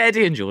 Ed,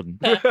 Eddie and Jordan.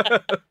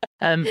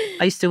 I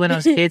used to, when I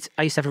was a kid,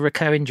 I used to have a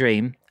recurring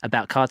dream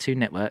about Cartoon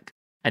Network,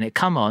 and it'd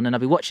come on and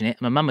I'd be watching it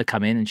and my mum would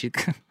come in and she'd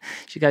go,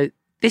 I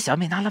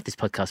love this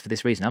podcast for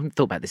this reason. I haven't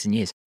thought about this in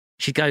years.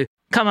 She'd go,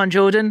 come on,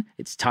 Jordan,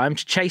 it's time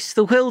to chase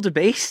the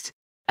wildebeest.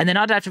 And then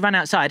I'd have to run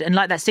outside and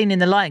like that scene in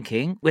The Lion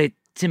King where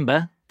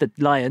Simba, the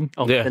lion,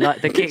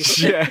 the king,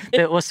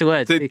 what's the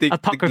word?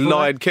 The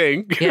Lion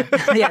King. Yeah,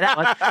 that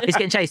one. He's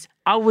getting chased.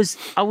 I was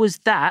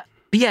that.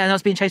 But and I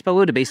was being chased by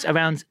wildebeest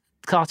around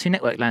Cartoon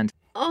Network land.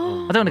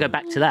 Oh. I don't want to go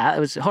back to that. It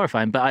was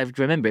horrifying, but I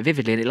remember it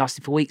vividly, and it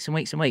lasted for weeks and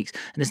weeks and weeks.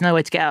 And there's no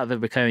way to get out of a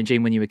recurring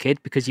dream when you were a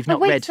kid because you've not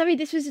read. Sorry,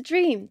 this was a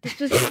dream. This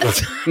was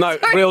no,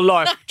 real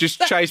life.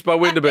 Just chased by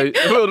wildebeest.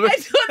 I thought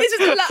this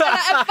was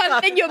a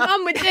fun thing your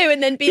mum would do,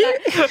 and then be like,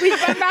 "We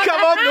run around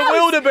come on, the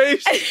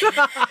wildebeest."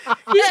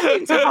 You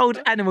seem to hold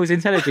animals'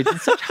 intelligence in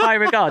such high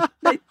regard.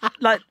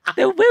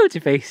 They're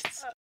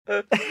wildebeests.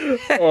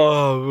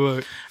 Oh,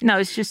 right. No,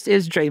 it was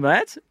a dream I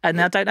had, and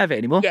I don't have it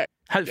anymore. Yeah.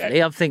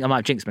 Hopefully, I think I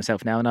might jinx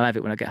myself now, and I'll have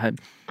it when I get home.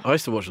 I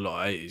used to watch a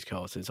lot of 80s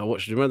cartoons. Do you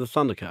remember the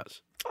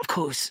Thundercats? Of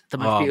course, the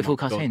most beautiful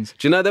cartoons.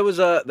 Do you know there was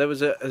a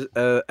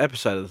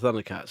episode of the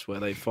Thundercats where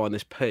they find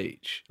this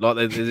peach, like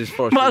there's this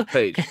forest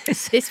peach.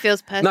 This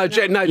feels personal. No,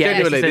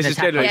 genuinely, this is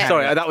genuinely. Yeah.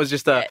 Sorry, that was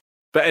just a.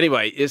 But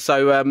anyway,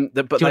 so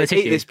but they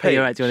eat this peach.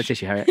 All right, do you want a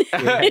tissue, Harriet?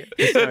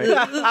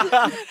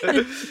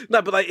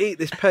 No, but they eat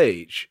this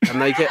peach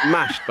and they get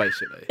mashed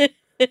basically.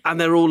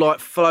 And they're all like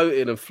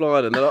floating and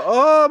flying, and they're like,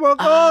 "Oh my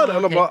god!"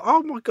 And I'm like,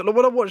 "Oh my god!"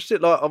 When I watched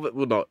it, I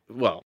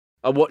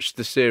watched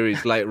the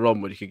series later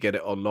on when you could get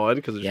it online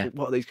because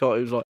what are these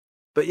cartoons like?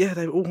 But yeah,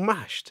 they were all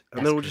mashed,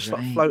 and they're all just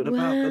like floating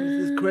about.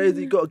 And this is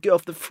crazy. You got to get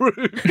off the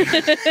fruit.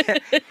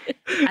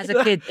 As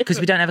a kid, because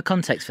we don't have a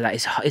context for that,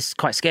 it's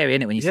quite scary,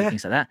 isn't it, when you see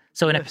things like that?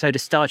 So an episode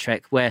of Star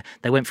Trek where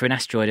they went for an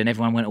asteroid and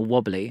everyone went all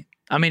wobbly.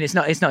 I mean, it's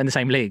not in the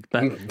same league,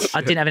 but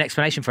I didn't have an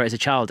explanation for it as a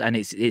child, and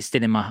it's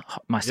still in my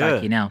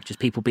psyche now. Just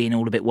people being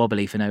all a bit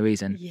wobbly for no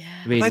reason. Yeah.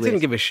 Really They weird. didn't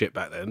give a shit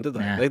back then, did they?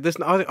 Yeah.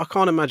 I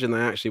can't imagine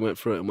they actually went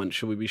through it and went,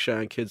 should we be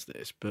showing kids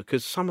this?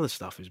 Because some of the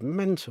stuff is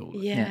mental.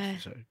 Yeah.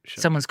 So,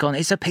 Someone's gone,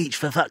 it's a peach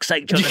for fuck's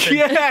sake, Jonathan.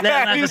 yeah, Let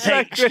them have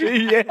exactly. a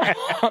peach. Yeah.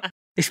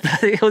 It's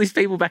bloody, all these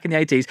people back in the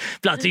 80s,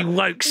 bloody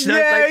woke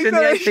snowflakes in the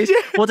 80s.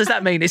 What does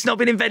that mean? It's not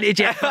been invented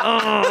yet.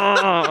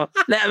 Oh,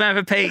 let them have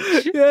a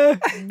peach. Yeah,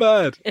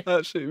 mad.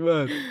 Absolutely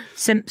mad.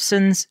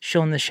 Simpsons,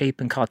 Shaun the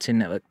Sheep and Cartoon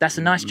Network. That's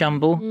a nice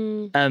jumble.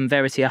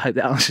 Verity, I hope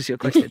that answers your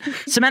question.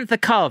 Samantha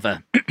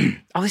Carver.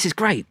 Oh, this is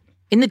great.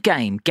 In the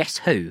game, Guess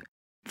Who?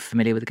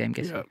 Familiar with the game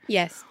Guess Who?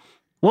 Yes.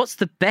 What's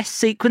the best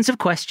sequence of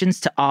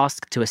questions to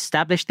ask to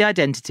establish the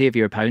identity of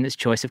your opponent's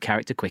choice of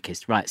character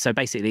quickest? Right, so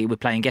basically we're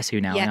playing Guess Who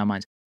now in our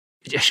minds.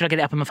 Should I get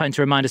it up on my phone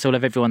to remind us all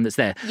of everyone that's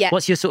there? Yeah.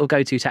 What's your sort of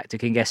go-to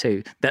tactic in Guess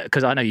Who?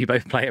 Because I know you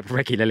both play it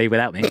regularly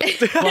without me.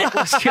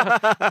 What's your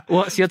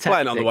tactic?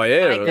 Playing on the way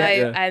here. I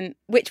go,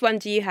 which one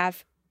do you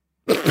have?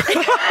 That's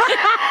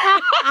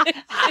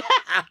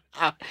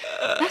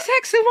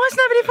excellent. Why has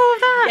nobody thought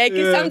of that? Yeah,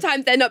 because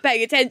sometimes they're not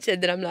paying attention.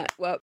 Then I'm like,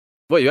 well,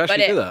 Well, you actually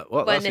Got do it. that?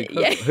 What? That's Won it,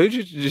 incredible. yeah. Who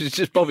did you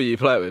just Bobby you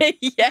play it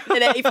with? yeah,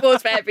 and then he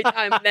falls for every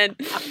time, and then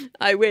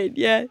I win.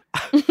 Yeah.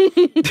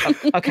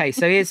 Okay,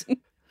 so here's.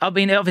 I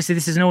mean, obviously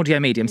this is an audio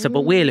medium, so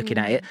but we're looking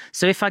at it.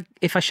 So if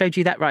I showed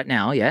you that right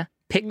now,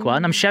 pick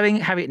one. I'm showing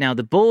Harriet now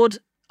the board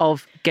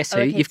of Guess Who.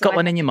 Okay, You've so got I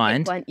one have in your to pick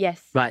mind. one.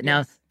 Yes. Right, now,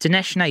 yes.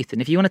 Dinesh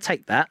Nathan, if you want to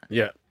take that,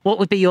 Yeah. what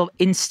would be your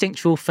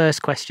instinctual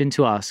first question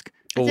to ask?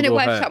 I don't know Bald or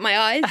why I've hair? shut my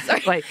eyes.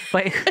 Sorry.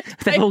 Wait.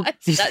 They've all.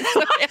 You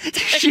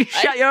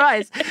shut your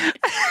eyes.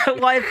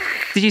 Why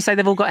did you say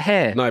they've all got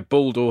hair? No,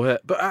 bald or hair.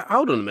 But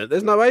hold on a minute.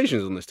 There's no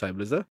Asians on this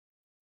table, is there?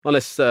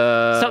 Unless.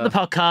 Stop the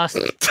podcast.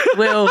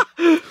 Will.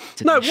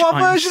 No, what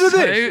I'm version of so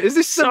this? Is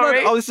this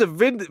sorry. this is a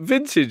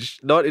vintage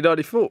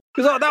 1994?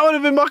 Because that would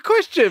have been my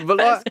question. But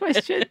First like,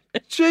 question.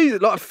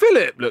 Jesus, like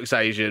Philip looks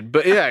Asian,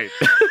 but he ain't.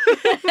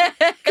 Look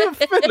at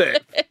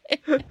Philip.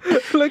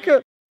 Look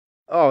at.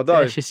 Oh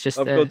no, She's just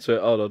I've gone to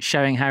it. Hold on.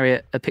 showing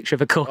Harriet a picture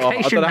of a Oh, I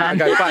Caucasian don't know how to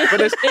man. go back,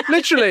 but it's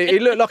literally he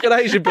looked like an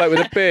Asian bloke with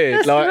a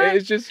beard. Like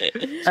it's just.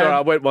 Sorry,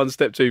 I went one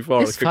step too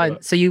far. It's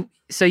fine. So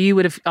you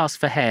would have asked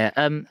for hair.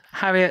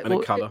 Harriet, And a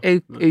colour.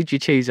 who'd you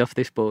choose off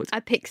this board? I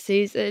picked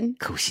Susan.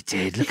 Of course you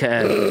did. Look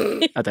at her.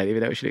 I don't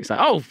even know what she looks like.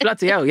 Oh,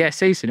 bloody hell. Yeah,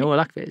 Susan. Oh, I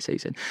like a bit of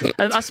Susan.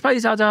 I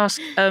suppose I'd ask,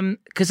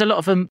 because a lot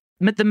of them,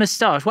 the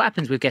moustache, what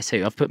happens with Guess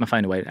Who? I've put my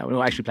phone away now. We're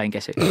not actually playing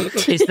Guess Who.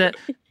 Is that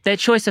their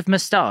choice of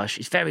moustache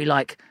is very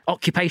like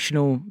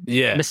occupational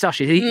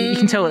moustaches. You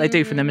can tell what they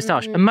do from their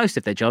moustache. And most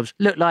of their jobs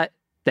look like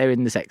they're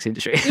in the sex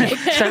industry.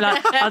 So like,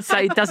 I'd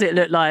say, does it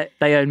look like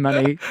they earn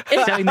money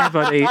showing their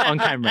body on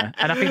camera?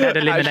 And I think that'd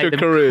eliminate Actual them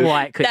career.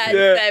 quite quickly.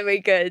 That's very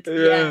good.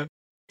 Yeah.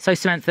 So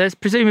Samantha,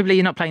 presumably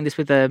you're not playing this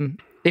with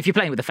if you're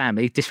playing with the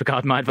family,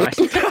 disregard my advice.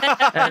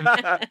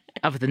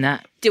 Other than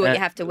that, Do what you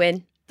have to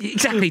win.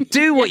 Exactly.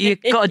 Do what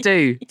you've got to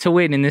do to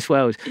win in this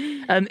world.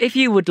 If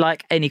you would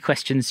like any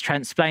questions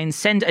transplained,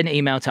 send an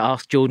email to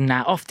askjordan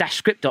at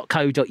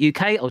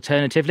off-script.co.uk.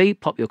 Alternatively,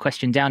 pop your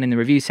question down in the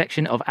review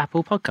section of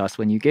Apple Podcasts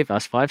when you give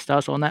us 5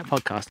 stars on that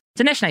podcast.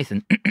 Dinesh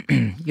Nathan,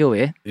 you're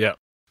here. Yeah.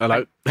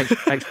 Hello.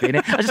 Thanks for being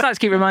here. I just like to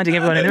keep reminding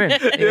everyone in the room.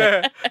 Anyway,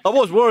 Yeah. I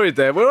was worried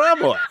there. Where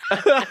am I?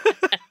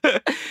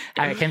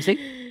 Harriet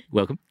Kemsley,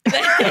 welcome.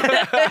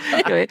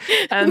 You're here.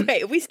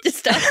 Wait, we just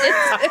started.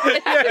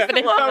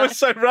 That was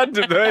so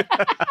random though.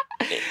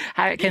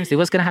 Harriet Kemsley,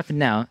 what's going to happen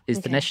now is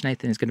Dinesh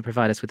Nathan is going to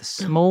provide us with a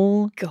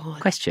small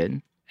God.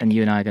 question, and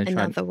you and I are going to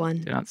try Another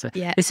one. to answer.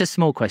 Yeah. It's a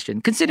small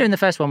question. Considering the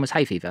first one was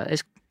hay fever,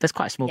 that's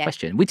quite a small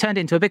question. We turned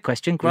it into a big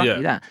question, grant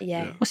you that.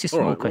 Yeah. What's your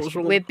small All right, question? what's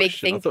wrong We're with the big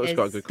question? I thought it was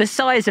quite a good The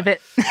size of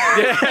it.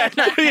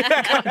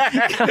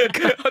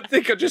 I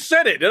think I just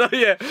said it, didn't I?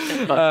 Yeah.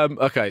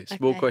 Okay,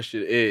 small Okay.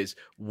 question is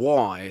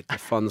why do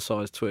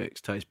fun-sized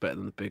Twix taste better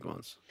than the big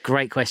ones?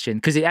 Great question,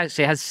 because it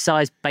actually has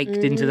size baked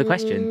into the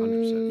question.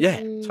 100%. Yeah,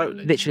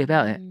 totally. Literally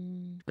about it.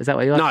 Is that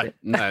what you asked?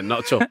 No,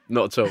 not at all.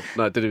 Not at all.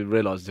 No, I didn't even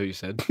realise until you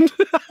said.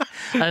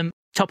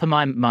 Top of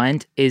my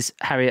mind is,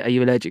 Harriet, are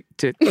you allergic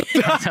to... I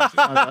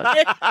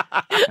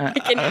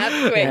can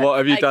have Twix. What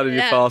have you I done in can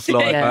your have- past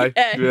life,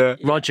 eh? Yeah.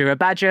 Roger a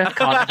badger,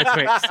 can't have a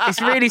Twix.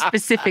 It's really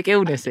specific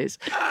illnesses.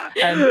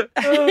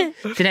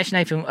 Dinesh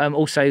Nathan,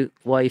 also,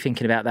 why are you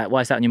thinking about that?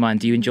 Why is that on your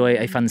mind? Do you enjoy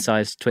a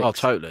fun-sized Twix? Oh,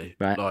 totally.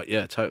 Right. Like,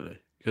 yeah, totally.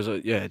 Because,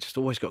 just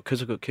always got,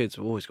 because I've got kids,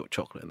 I've always got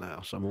chocolate in the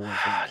house. I'm always,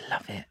 I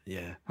love it.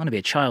 yeah. I want to be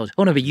a child.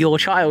 I want to be your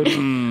child.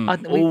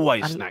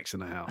 Always I snacks in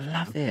the house.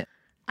 love it.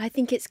 I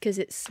think it's because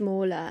it's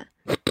smaller.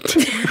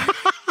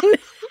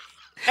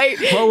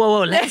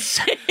 Whoa. Let's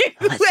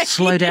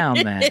slow down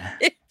there.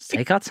 Let's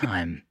take our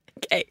time.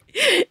 Okay.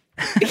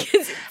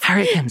 Because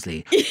Harriet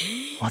Kemsley,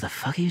 what the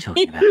fuck are you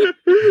talking about?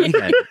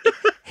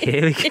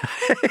 Here we go.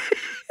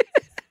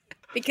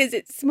 because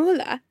it's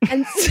smaller,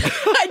 and so,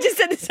 I just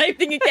said the same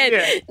thing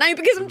again. No,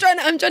 because I'm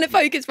trying to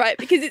focus, right?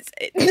 Because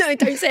no,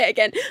 don't say it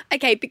again.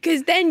 Okay,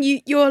 because then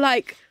you're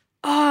like,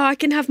 oh, I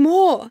can have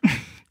more.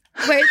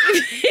 Whereas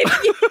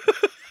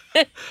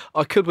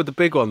I could with the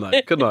big one though,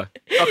 couldn't I?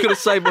 I could have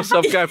saved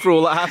myself going through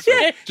all that hassle.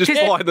 Just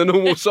buy the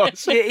normal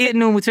size. You eat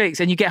normal Twix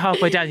and you get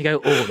halfway down and you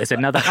go, oh, there's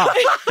another half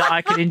that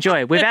I could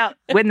enjoy without,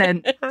 when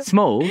they're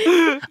small.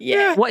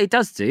 Yeah. What it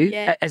does do,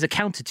 as a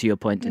counter to your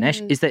point,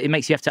 Dinesh, is that it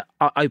makes you have to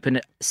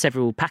open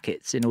several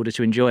packets in order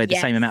to enjoy the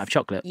same amount of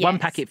chocolate. Yes. One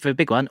packet for a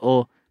big one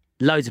or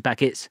loads of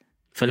packets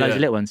for loads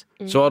of little ones.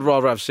 So I'd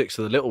rather have 6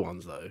 of the little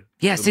ones though.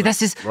 Yeah, see,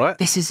 this is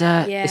it's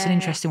an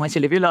interesting way to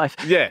live your life.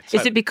 Yeah.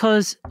 Is it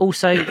because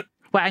also,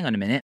 well, hang on a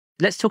minute.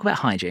 Let's talk about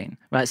hygiene,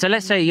 right? So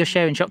let's say you're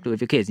sharing chocolate with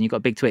your kids and you've got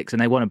a big Twix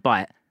and they want to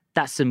buy it.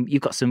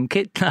 You've got some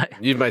kid. No.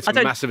 You've made some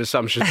massive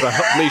assumptions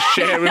about me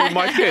sharing with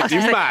my kids.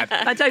 You're mad.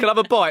 Can I have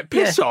a bite?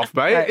 Piss off,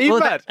 mate. Are you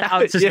mad? That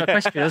answers my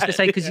question. I was going to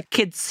say, because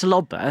kids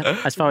slobber,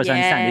 as far as I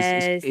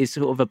understand, is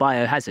sort of a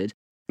biohazard.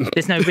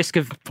 There's no risk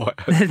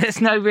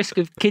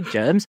of kid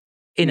germs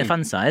in a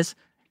fun size.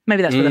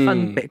 Maybe that's where the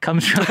fun bit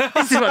comes from.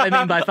 This is what I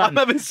mean by fun. I'm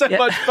having so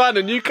much fun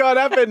and you can't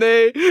have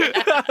any.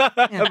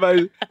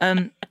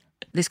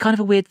 There's kind of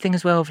a weird thing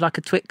as well of like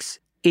a Twix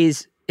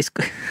is...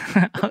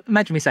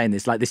 Imagine me saying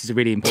this, like this is a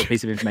really important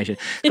piece of information.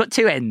 It's got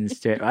 2 ends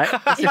to it, right?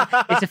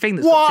 It's a thing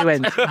that's got 2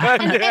 ends.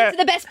 And the ends are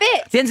the best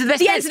bit. The ends are the best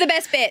bit. The ends are the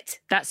best bit.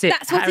 That's it.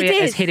 That's what Harriet it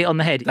is. has hit it on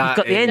the head. You've got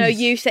the ends. No,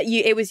 you said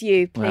it was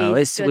you,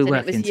 please. Well, we're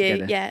working it was you.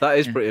 together. Yeah. That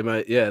is pretty,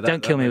 mate. Yeah.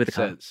 Don't kill me with a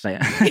car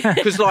later.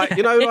 Because, like,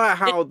 you know, like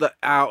how the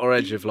outer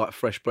edge of like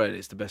fresh bread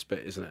is the best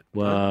bit, isn't it?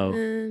 Whoa.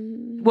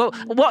 Well,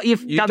 what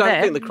you've done don't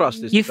there, think the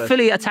crust is you've the best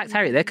fully attacked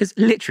Harriet there, because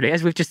literally,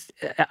 as we've just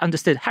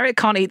understood, Harriet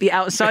can't eat the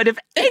outside of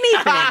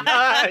anything.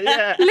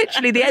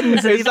 Literally, the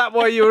ends. Is that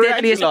why you were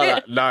reacting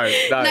like that? No,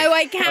 No,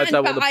 I can,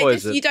 don't but want the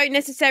poison. you don't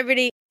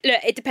necessarily...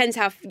 Look, it depends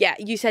how... Yeah,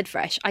 you said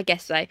fresh, I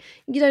guess so.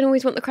 You don't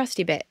always want the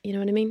crusty bit, you know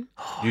what I mean?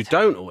 You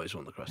don't always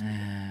want the crust.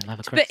 Love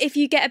a crust. But if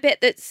you get a bit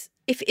that's...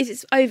 If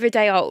it's over a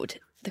day old,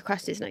 the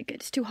crust is no good.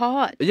 It's too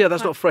hard. Yeah,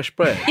 that's not fresh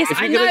bread. Yes,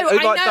 If I you're know,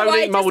 don't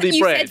eat mouldy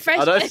you bread. said fresh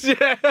I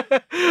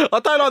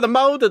don't like the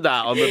mould of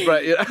that on the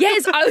bread. You know?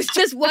 Yes, I was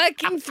just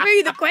working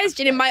through the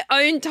question in my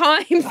own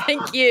time,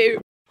 thank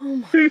you.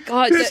 Oh my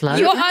God. Slow.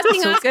 You're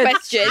asking us Good.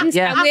 questions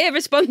Yeah. and we're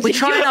responding We're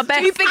trying to your our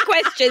best. stupid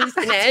questions,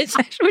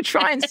 Dinesh. We're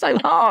trying so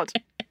hard.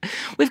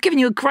 We've given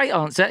you a great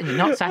answer and you're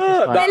not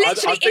satisfied. There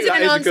literally think isn't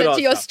that an is a good answer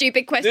to your answer.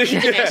 stupid question,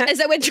 Dinesh. And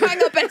so we're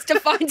trying our best to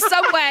find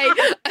some way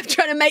of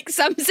trying to make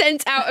some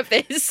sense out of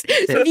this.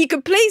 So if you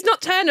could please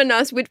not turn on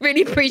us, we'd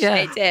really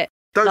appreciate it.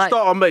 Don't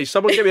start on me.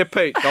 Someone give me a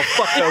peek. I'll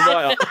fuck her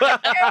right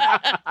up.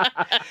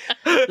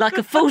 Like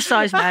a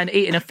full-size man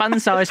eating a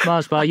fun-sized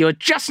Mars bar, you're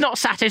just not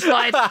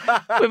satisfied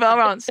with our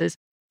answers.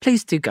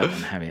 Please do go on,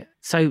 Harriet.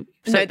 So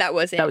No, that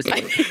was it. That was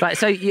it. Right,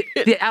 so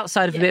the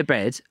outside of a bit of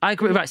bread, I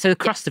agree. Right, so the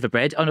crust of a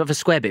bread, of a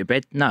square bit of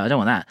bread, no, I don't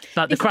want that.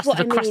 But the This is crust what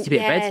of a I crusty mean.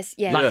 bit of bread, Yes,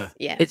 yes, like,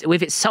 yeah.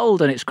 if it's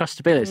sold on its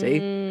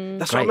crustability,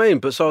 That's great. what I mean.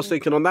 But so I was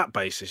thinking on that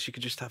basis, you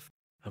could just have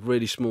a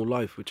really small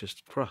loaf with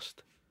just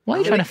crust. Why are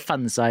you trying to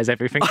fun size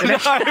everything? I know,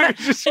 Why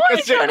just are you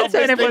because it trying to turn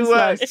obviously everyone's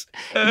works.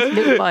 life?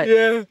 Little bite.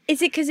 Yeah.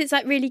 Is it because it's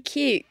like really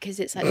cute? Because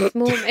it's like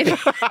small, maybe?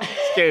 It's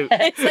cute.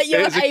 It's like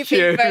you're It's a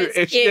hoping for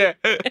it's cute.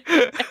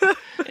 Yeah.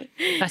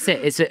 That's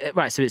it.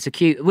 Right, so it's a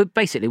cute.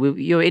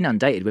 You're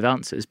inundated with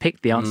answers.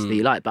 Pick the answer that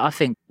you like. But I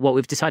think what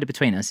we've decided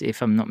between us,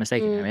 if I'm not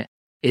mistaken, Harriet,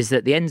 is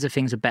that the ends of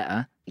things are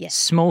better. Yes.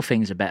 Small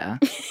things are better.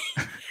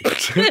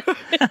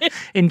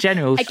 In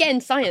general. Again,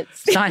 science.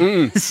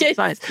 Science. Yes.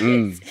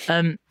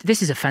 Science.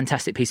 This is a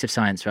fantastic piece of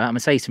science, right? I'm going to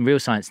say some real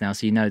science now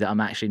so you know that I'm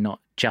actually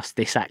not just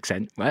this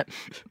accent, right?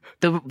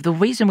 The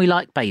reason we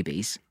like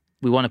babies,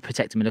 we want to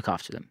protect them and look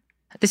after them.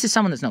 This is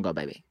someone that's not got a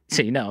baby,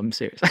 so you know I'm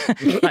serious.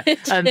 Right.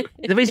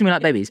 The reason we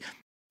like babies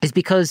is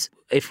because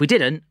if we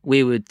didn't,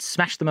 we would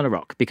smash them on a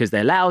rock because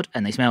they're loud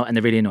and they smell and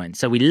they're really annoying.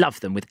 So we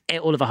love them with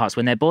all of our hearts.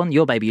 When they're born,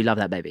 your baby, you love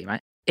that baby,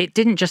 right? It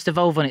didn't just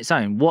evolve on its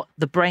own. What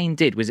the brain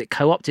did was it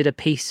co-opted a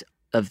piece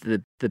of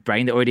the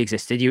brain that already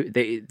existed.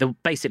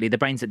 Basically, the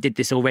brains that did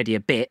this already a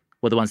bit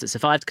were the ones that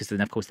survived because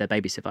then, of course, their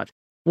babies survived.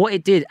 What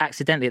it did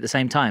accidentally at the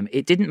same time,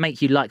 it didn't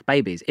make you like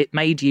babies. It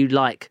made you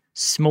like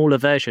smaller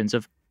versions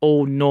of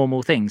all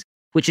normal things,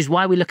 which is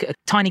why we look at a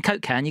tiny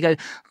Coke can, you go,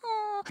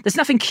 oh, there's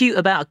nothing cute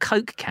about a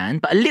Coke can,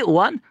 but a little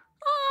one,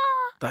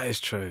 That is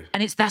true.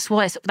 and that's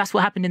what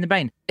happened in the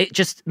brain. It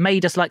just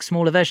made us like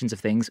smaller versions of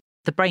things.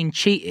 The brain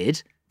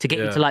cheated to get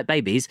you to like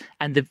babies,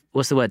 and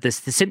the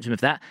symptom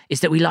of that is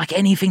that we like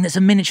anything that's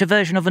a miniature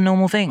version of a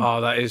normal thing. Oh,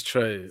 that is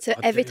true. So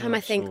every time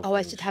I think,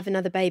 I should have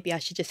another baby, I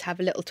should just have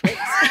a little Twix.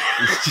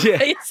 Yeah.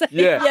 It's like,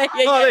 Yeah. yeah.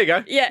 Oh, there you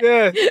go.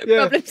 Yeah. Yeah.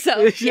 Problem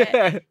solved.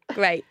 Yeah.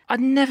 Great. I'd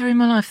never in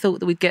my life thought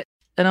that we'd get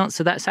an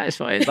answer that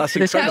satisfying. That's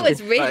This incredible. That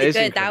was really That is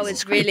good. incredible. That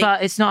was really...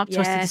 But it's not up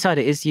to us to Yeah. decide.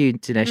 It is you,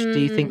 Dinesh. Do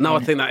you think? No,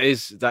 I think that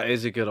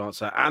is a good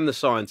answer, and the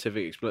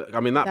scientific explanation. I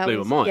mean, that blew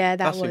was- my mind. yeah,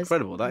 that That's was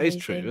incredible. That is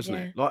true, amazing, isn't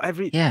yeah. it? Like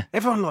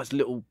everyone likes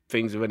little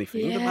things of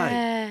anything, don't they?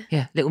 Yeah.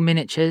 Yeah, little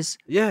miniatures.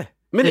 Yeah.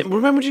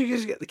 Remember, did you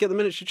guys get the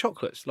miniature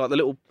chocolates, like the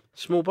little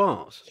small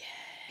bars?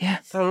 Yeah.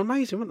 They were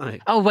amazing, weren't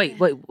they? Oh, wait.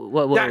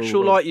 The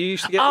actual, like, you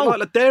used to get,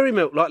 like dairy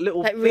milk, like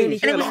little Like really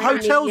things. Yeah, like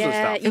tiny, hotels and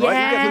yeah, stuff. Right?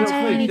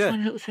 yeah. You get the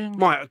little things,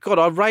 My God,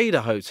 I raid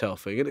a hotel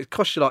thing, and it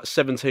costs you like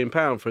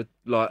 £17 for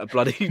like a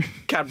bloody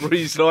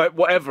Cadbury's, like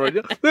whatever.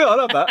 And I'll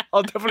have that.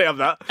 I'll definitely have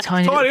that.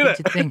 Tiny little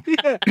little thing.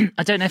 Yeah.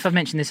 I don't know if I've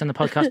mentioned this on the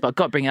podcast, but I've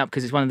got to bring it up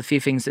because it's one of the few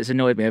things that's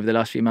annoyed me over the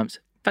last few months.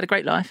 I've had a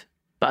great life,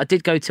 but I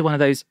did go to one of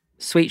those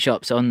sweet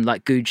shops on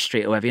like Goodge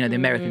Street or whatever, you know, the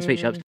American sweet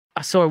shops.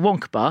 I saw a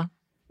Wonka bar,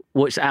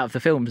 which out of the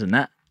films and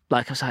that.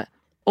 Like, I was like,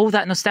 all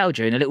that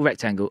nostalgia in a little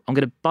rectangle. I'm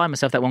going to buy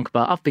myself that Wonka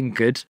bar. I've been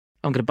good.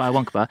 I'm going to buy a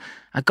Wonka bar.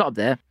 I got up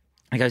there. And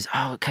he goes,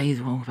 oh, okay,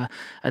 the Wonka bar.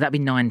 That'd be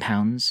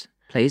 £9,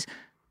 please.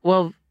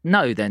 Well,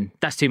 no, then.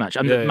 That's too much.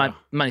 My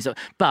money's not.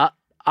 But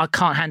I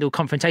can't handle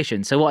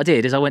confrontation. So what I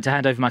did is I went to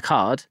hand over my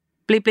card.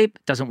 Bleep, bleep,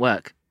 doesn't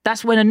work.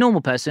 That's when a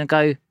normal person would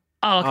go,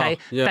 oh, okay,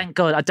 thank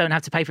God, I don't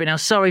have to pay for it now.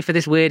 Sorry for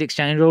this weird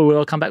exchange. Oh,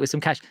 I'll come back with some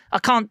cash. I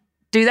can't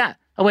do that.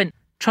 I went,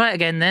 try it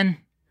again then.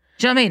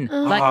 Do you know what I mean?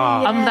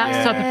 I'm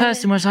that type of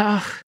person where it's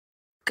like,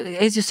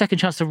 here's your second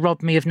chance to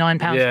rob me of £9.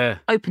 Yeah.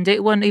 Opened it.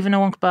 It wasn't even a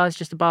Wonka bar. It's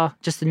just a bar.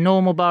 Just a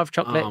normal bar of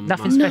chocolate.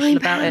 Nothing special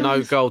about it.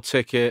 No gold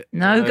ticket.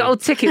 No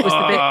gold ticket was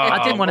the bit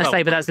I didn't want to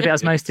say, but that's the bit I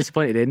was most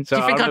disappointed in. So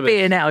do you think I'd be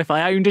here now if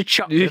I owned a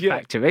chocolate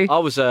factory? I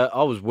was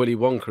Willy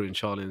Wonka in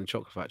Charlie and the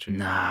Chocolate Factory.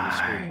 No.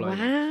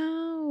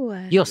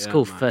 Wow. Your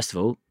school, first of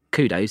all,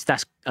 kudos.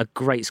 That's a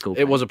great school.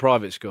 It was a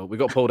private school. We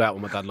got pulled out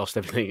when my dad lost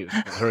everything. It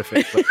was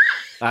horrific.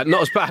 But,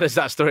 not as bad as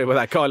that story where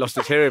that guy lost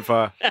his hearing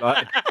for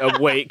like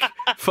a week.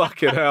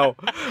 Fucking hell.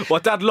 My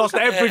dad lost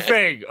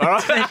everything. All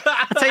right?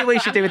 I'll tell you what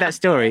you should do with that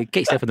story. Get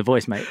yourself on The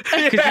Voice, mate.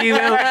 Because you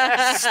will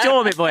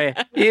storm it, boy.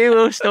 You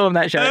will storm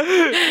that show.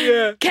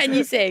 Yeah. Can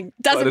you sing?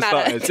 Doesn't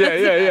matter.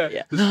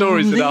 Yeah. The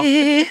story's enough.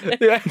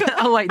 Yeah.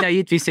 Oh, wait, no,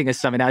 you'd be singing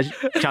something now.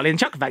 Charlie and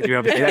the Chocolate Factory,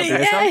 obviously.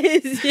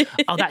 Yes.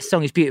 Oh, that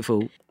song is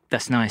beautiful.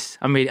 That's nice.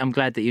 I'm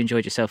glad that you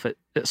enjoyed yourself at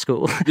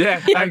school.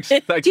 Yeah, thanks.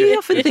 Thank you. Do you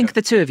often think,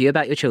 the two of you,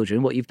 about your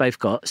children, what you've both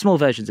got, small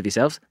versions of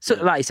yourselves? So,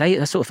 like you say,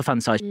 a sort of a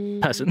fun-sized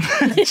person.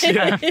 Two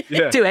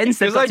ends.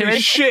 They've got two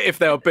ends. Shit if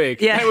they were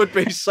big. Yeah. They would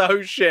be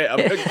so shit. I'm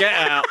going to get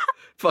out.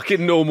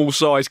 Fucking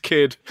normal-sized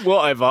kid.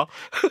 Whatever.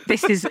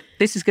 This is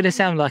going to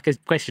sound like a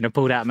question I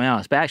pulled out of my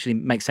arse, but it actually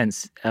makes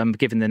sense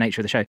given the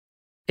nature of the show.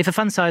 If a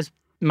fun-sized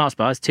Mars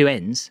bar has two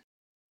ends,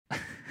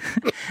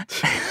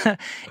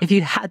 if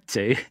you had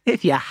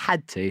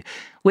to,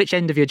 which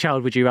end of your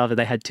child would you rather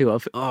they had two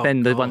of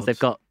than the ones they've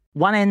got?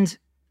 One end,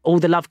 all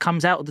the love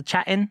comes out, all the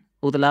chatting,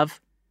 all the love,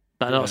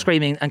 but a lot of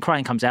screaming and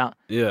crying comes out.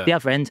 Yeah. The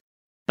other end,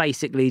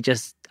 basically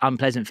just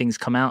unpleasant things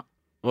come out.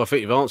 Well, I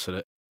think you've answered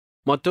it.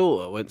 My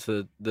daughter went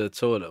to the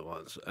toilet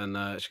once and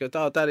she goes,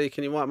 "Oh, Daddy,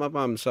 can you wipe my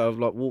bum?" So I've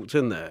like walked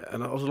in there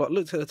and I was like,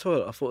 looked at the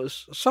toilet. I thought,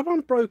 has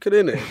someone broken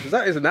in it? Because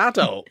that is an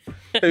adult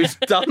who's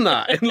done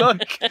that. And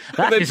like,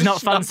 that is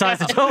not fun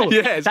size at all.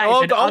 Yeah,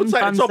 I'll take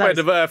the top end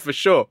of her for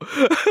sure.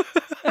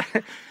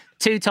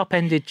 two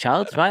top-ended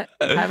childs, right?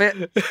 Have it.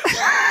 This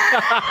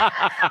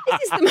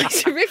is the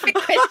most horrific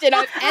question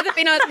I've ever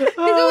been asked. Because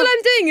all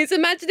I'm doing is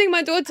imagining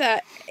my daughter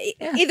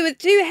either with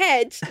two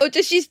heads or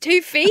just she's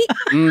 2 feet.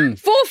 4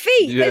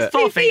 feet. Yeah. There's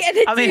 2 feet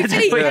and then 2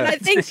 feet. And I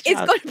think it's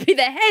got to be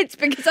the heads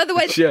because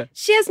otherwise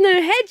she has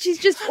no head. She's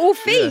just all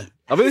feet. Yeah.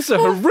 I mean, this is a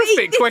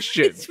horrific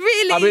question. It's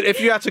really. I mean,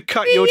 if you had to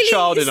cut your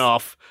child in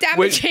half,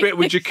 which bit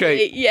would you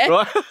keep? Yeah.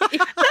 Right?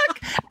 Look,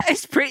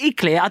 it's pretty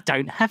clear I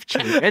don't have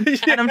children,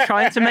 and I'm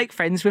trying to make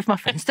friends with my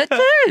friends that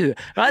do.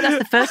 Right, that's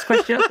the first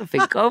question I can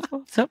think of.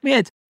 Off the top of my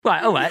head.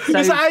 Right, all right. So...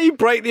 Is that how you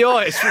break the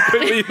ice for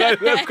people you know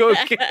they've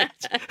got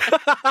kids?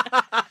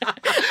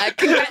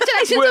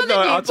 Congratulations on the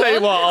I'll tell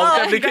you what, I'll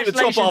definitely keep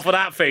the top half of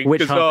that thing.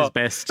 Which half is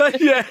best?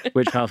 Yeah.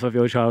 Which half of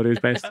your child is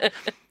best?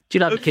 Do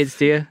you love the kids,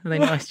 do you? Are they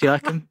nice? Do you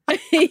like them?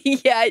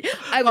 Yeah,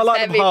 I was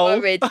like very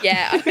worried.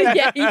 Yeah.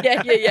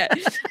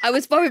 I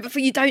was worried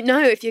before you don't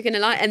know if you're going to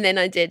like, and then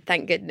I did,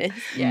 thank goodness.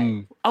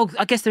 Yeah. Oh,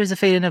 I guess there is a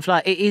feeling of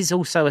like, it is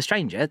also a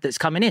stranger that's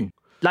coming in.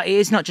 Like,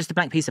 it's not just a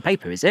blank piece of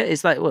paper, is it?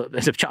 It's like, well,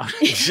 it's a child.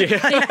 You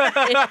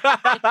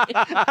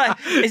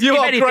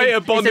are great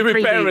at bonding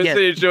with parents,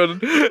 here, Jordan.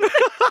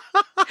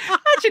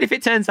 Imagine if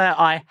it turns out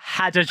I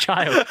had a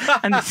child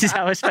and this is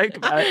how I spoke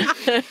about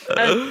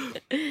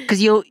it.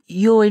 Because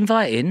you're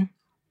inviting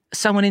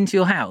someone into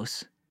your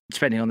house,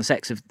 depending on the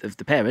sex of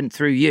the parent,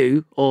 through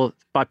you or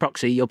by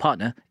proxy your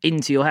partner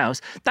into your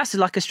house. That's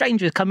like a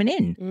stranger coming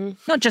in,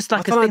 not just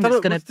like a thing that's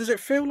going to. Does it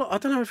feel like? I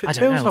don't know if it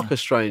feels like a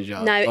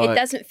stranger. No, it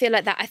doesn't feel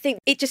like that. I think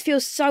it just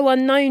feels so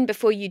unknown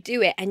before you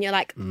do it, and you're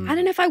like, I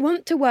don't know if I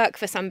want to work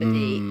for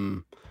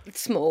somebody.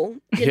 Small,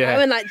 you know,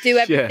 and like do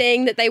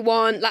everything that they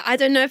want. Like, I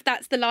don't know if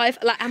that's the life.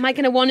 Like, am I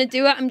going to want to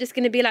do it? I'm just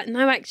going to be like,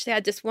 no, actually,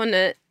 I just want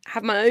to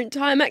have my own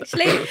time,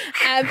 actually. So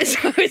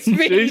I was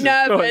really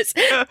nervous.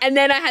 And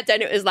then I had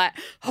done it. It was like,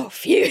 oh,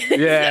 phew.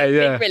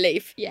 Big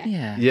relief.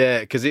 Yeah,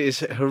 because it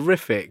is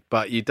horrific,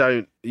 but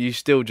you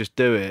still just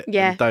do it.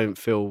 Yeah. And don't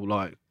feel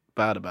like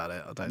bad about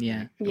it. I don't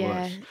think it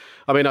works. Yeah.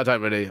 I mean, I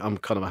don't really. I'm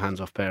kind of a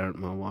hands-off parent.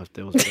 My wife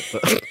deals with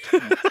it.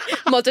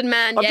 But Modern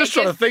man. I'm just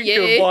trying to think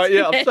of why.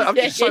 Yeah,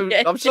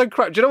 I'm so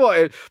crap. Do you know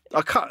what?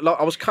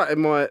 I was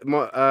cutting my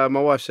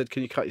wife said,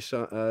 "Can you cut your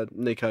son,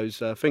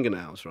 Nico's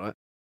fingernails?" Right.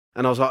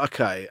 And I was like,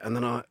 okay. And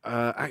then I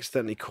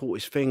accidentally caught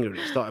his finger and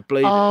it started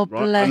bleeding. Oh,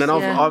 right? bless And then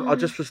you. I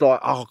just was like,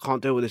 oh, I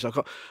can't deal with this. And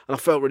I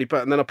felt really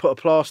bad. And then I put a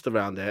plaster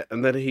around it.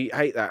 And then he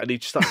ate that and he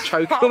just started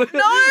choking on it.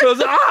 No! I was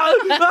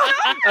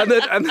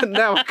like, and then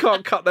now I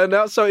can't cut their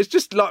nails. So it's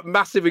just like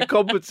massive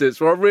incompetence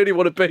where I really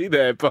want to be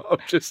there, but I'm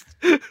just...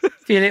 For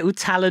your little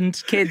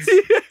taloned kids.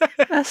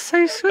 That's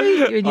so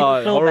sweet. You and your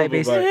little horrible,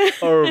 babies. Mate.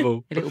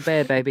 Horrible. Your little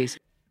bear babies.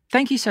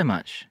 Thank you so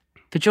much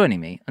for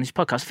joining me on this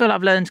podcast. I feel like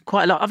I've learned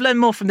quite a lot. I've learned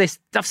more from this.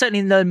 I've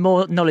certainly learned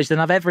more knowledge than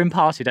I've ever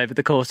imparted over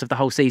the course of the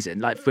whole season,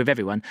 like with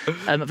everyone.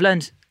 I've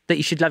learned that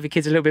you should love your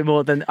kids a little bit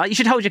more than... you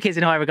should hold your kids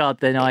in higher regard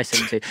than I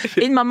seem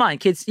to. In my mind,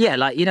 kids,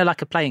 like,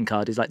 like a playing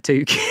card is like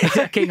two kids,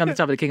 a king on the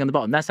top and a king on the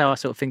bottom. That's how I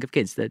sort of think of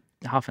kids. They're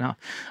half and half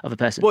of a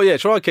person. Well, yeah,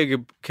 try and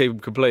keep them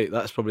complete.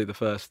 That's probably the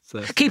first...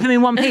 Keep them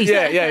in one piece.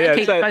 Yeah.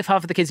 Keep both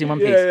half of the kids in one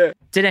piece. Yeah.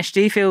 Dinesh, do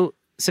you feel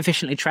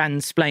sufficiently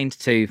transplained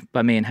to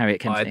by me and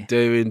Harriet Kemsley? I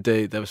do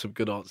indeed. There were some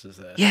good answers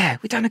there. Yeah,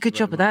 we've done a good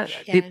job of that.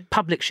 Yeah. The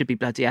public should be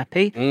bloody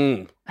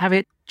happy.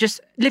 Harriet,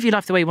 just live your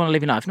life the way you want to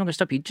live your life. I'm not going to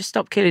stop you. Just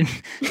stop killing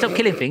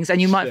things and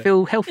you might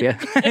feel healthier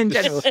in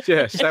general.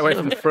 Yeah, stay away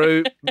from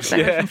fruit.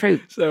 Stay away from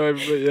fruit. Stay away from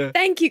fruit, yeah.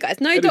 Thank you, guys.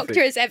 No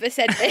doctor has ever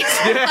said this.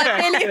 I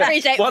really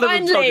appreciate it. One of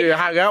them told you to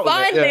hang out with it,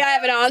 Finally, I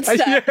have an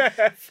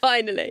answer.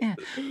 Finally. Yeah.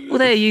 Well,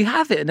 there you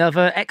have it.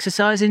 Another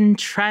exercise in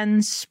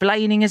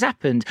transplaining has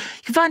happened.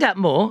 You can find out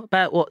more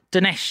about what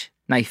Dinesh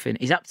Nathan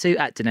is up to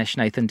at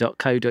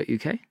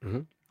dineshnathan.co.uk.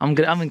 I'm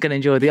going to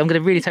enjoy I'm going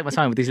to really take my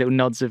time with these little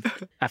nods of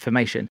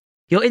affirmation.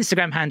 Your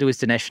Instagram handle is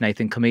Dinesh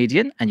Nathan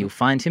Comedian, and you'll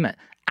find him at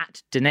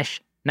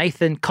Dinesh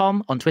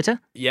Nathan.com on Twitter.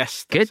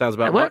 Yes, that Good. sounds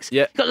about that works. right.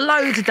 Yeah. You've got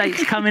loads of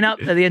dates coming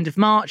up at the end of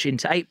March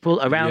into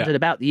April around and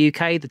about the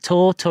UK. The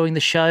tour, touring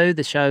the show.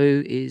 The show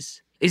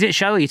is it a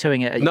show or are you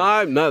touring it?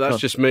 No, that's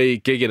just me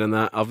gigging and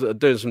that. I'm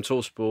doing some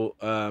tour sport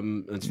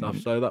and stuff,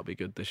 so that'll be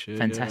good this year.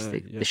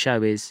 Fantastic. Yeah. The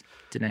show is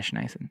Dinesh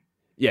Nathan.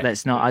 Yeah.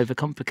 Let's not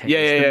overcomplicate it. Yeah,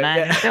 It's the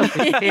man himself.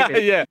 You can hear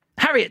it. Yeah.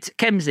 Harriet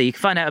Kemsley. You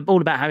can find out all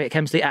about Harriet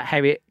Kemsley at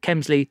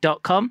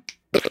harrietkemsley.com.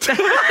 What was I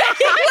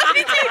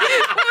meant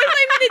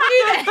to do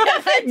there?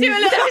 Do a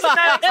little No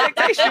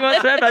expectation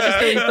whatsoever. I just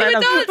thought you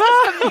dance played or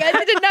something.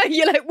 I didn't know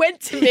you went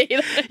to me.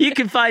 You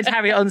can find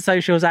Harriet on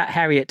socials at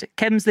Harriet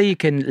Kemsley. You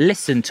can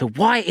listen to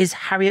Why Is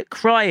Harriet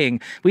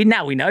Crying?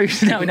 Now we know. I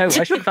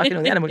should fucking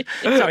all the animals.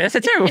 Sorry, that's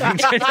a terrible thing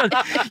to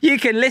do. You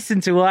can listen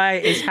to Why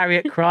Is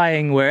Harriet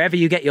Crying wherever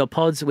you get your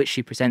pods, which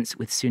she presents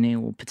with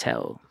Sunil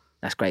Patel.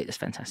 That's great. That's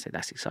fantastic.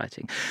 That's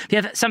exciting. If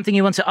you have something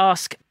you want to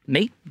ask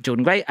me,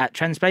 Jordan Gray, at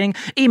Transplaining,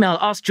 email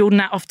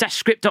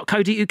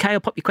askjordan@off-script.co.uk or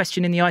pop your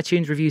question in the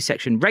iTunes review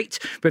section. Rate,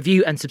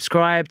 review and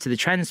subscribe to the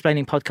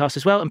Transplaining podcast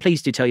as well. And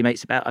please do tell your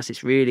mates about us.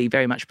 It's really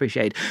very much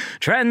appreciated.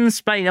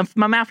 Transplaining.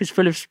 My mouth is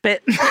full of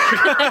spit.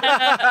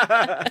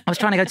 I was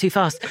trying to go too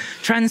fast.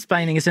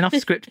 Transplaining is an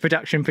off-script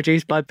production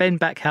produced by Ben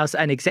Backhouse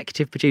and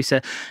executive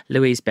producer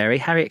Louise Berry.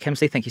 Harriet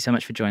Kemsley, thank you so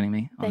much for joining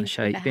me on the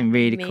show. You've been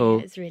really cool.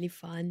 It's really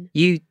fun.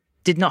 You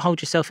did not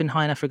hold yourself in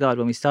high enough regard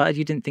when we started.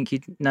 You didn't think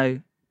you'd know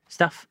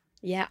stuff.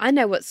 Yeah, I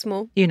know what's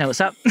small. You know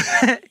what's up.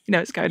 You know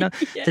what's going on.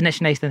 Yeah.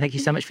 Dinesh Nathan, thank you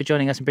so much for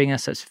joining us and bringing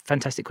us such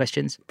fantastic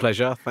questions.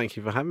 Pleasure. Thank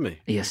you for having me.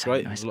 You're so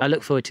great. nice. I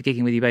look forward to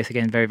gigging with you both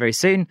again very, very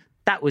soon.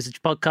 That was the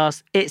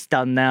podcast. It's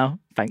done now.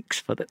 Thanks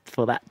for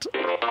that.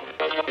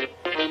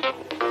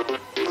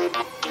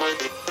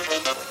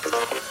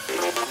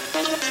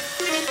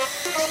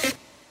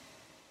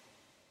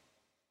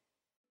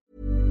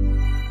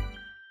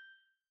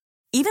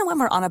 Even when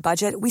we're on a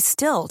budget, we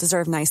still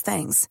deserve nice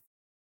things.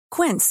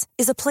 Quince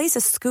is a place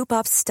to scoop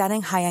up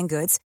stunning high-end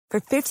goods for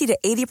 50 to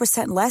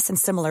 80% less than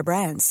similar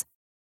brands.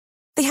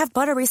 They have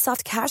buttery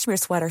soft cashmere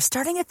sweaters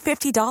starting at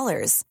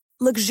 $50,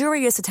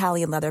 luxurious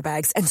Italian leather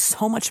bags, and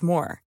so much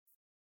more.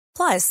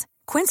 Plus,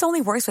 Quince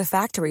only works with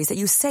factories that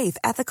use safe,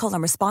 ethical,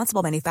 and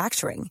responsible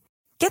manufacturing.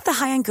 Get the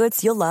high-end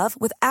goods you'll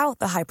love without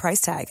the high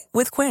price tag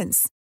with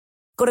Quince.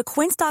 Go to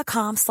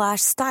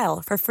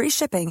quince.com/style for free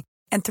shipping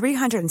and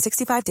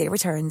 365-day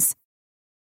returns.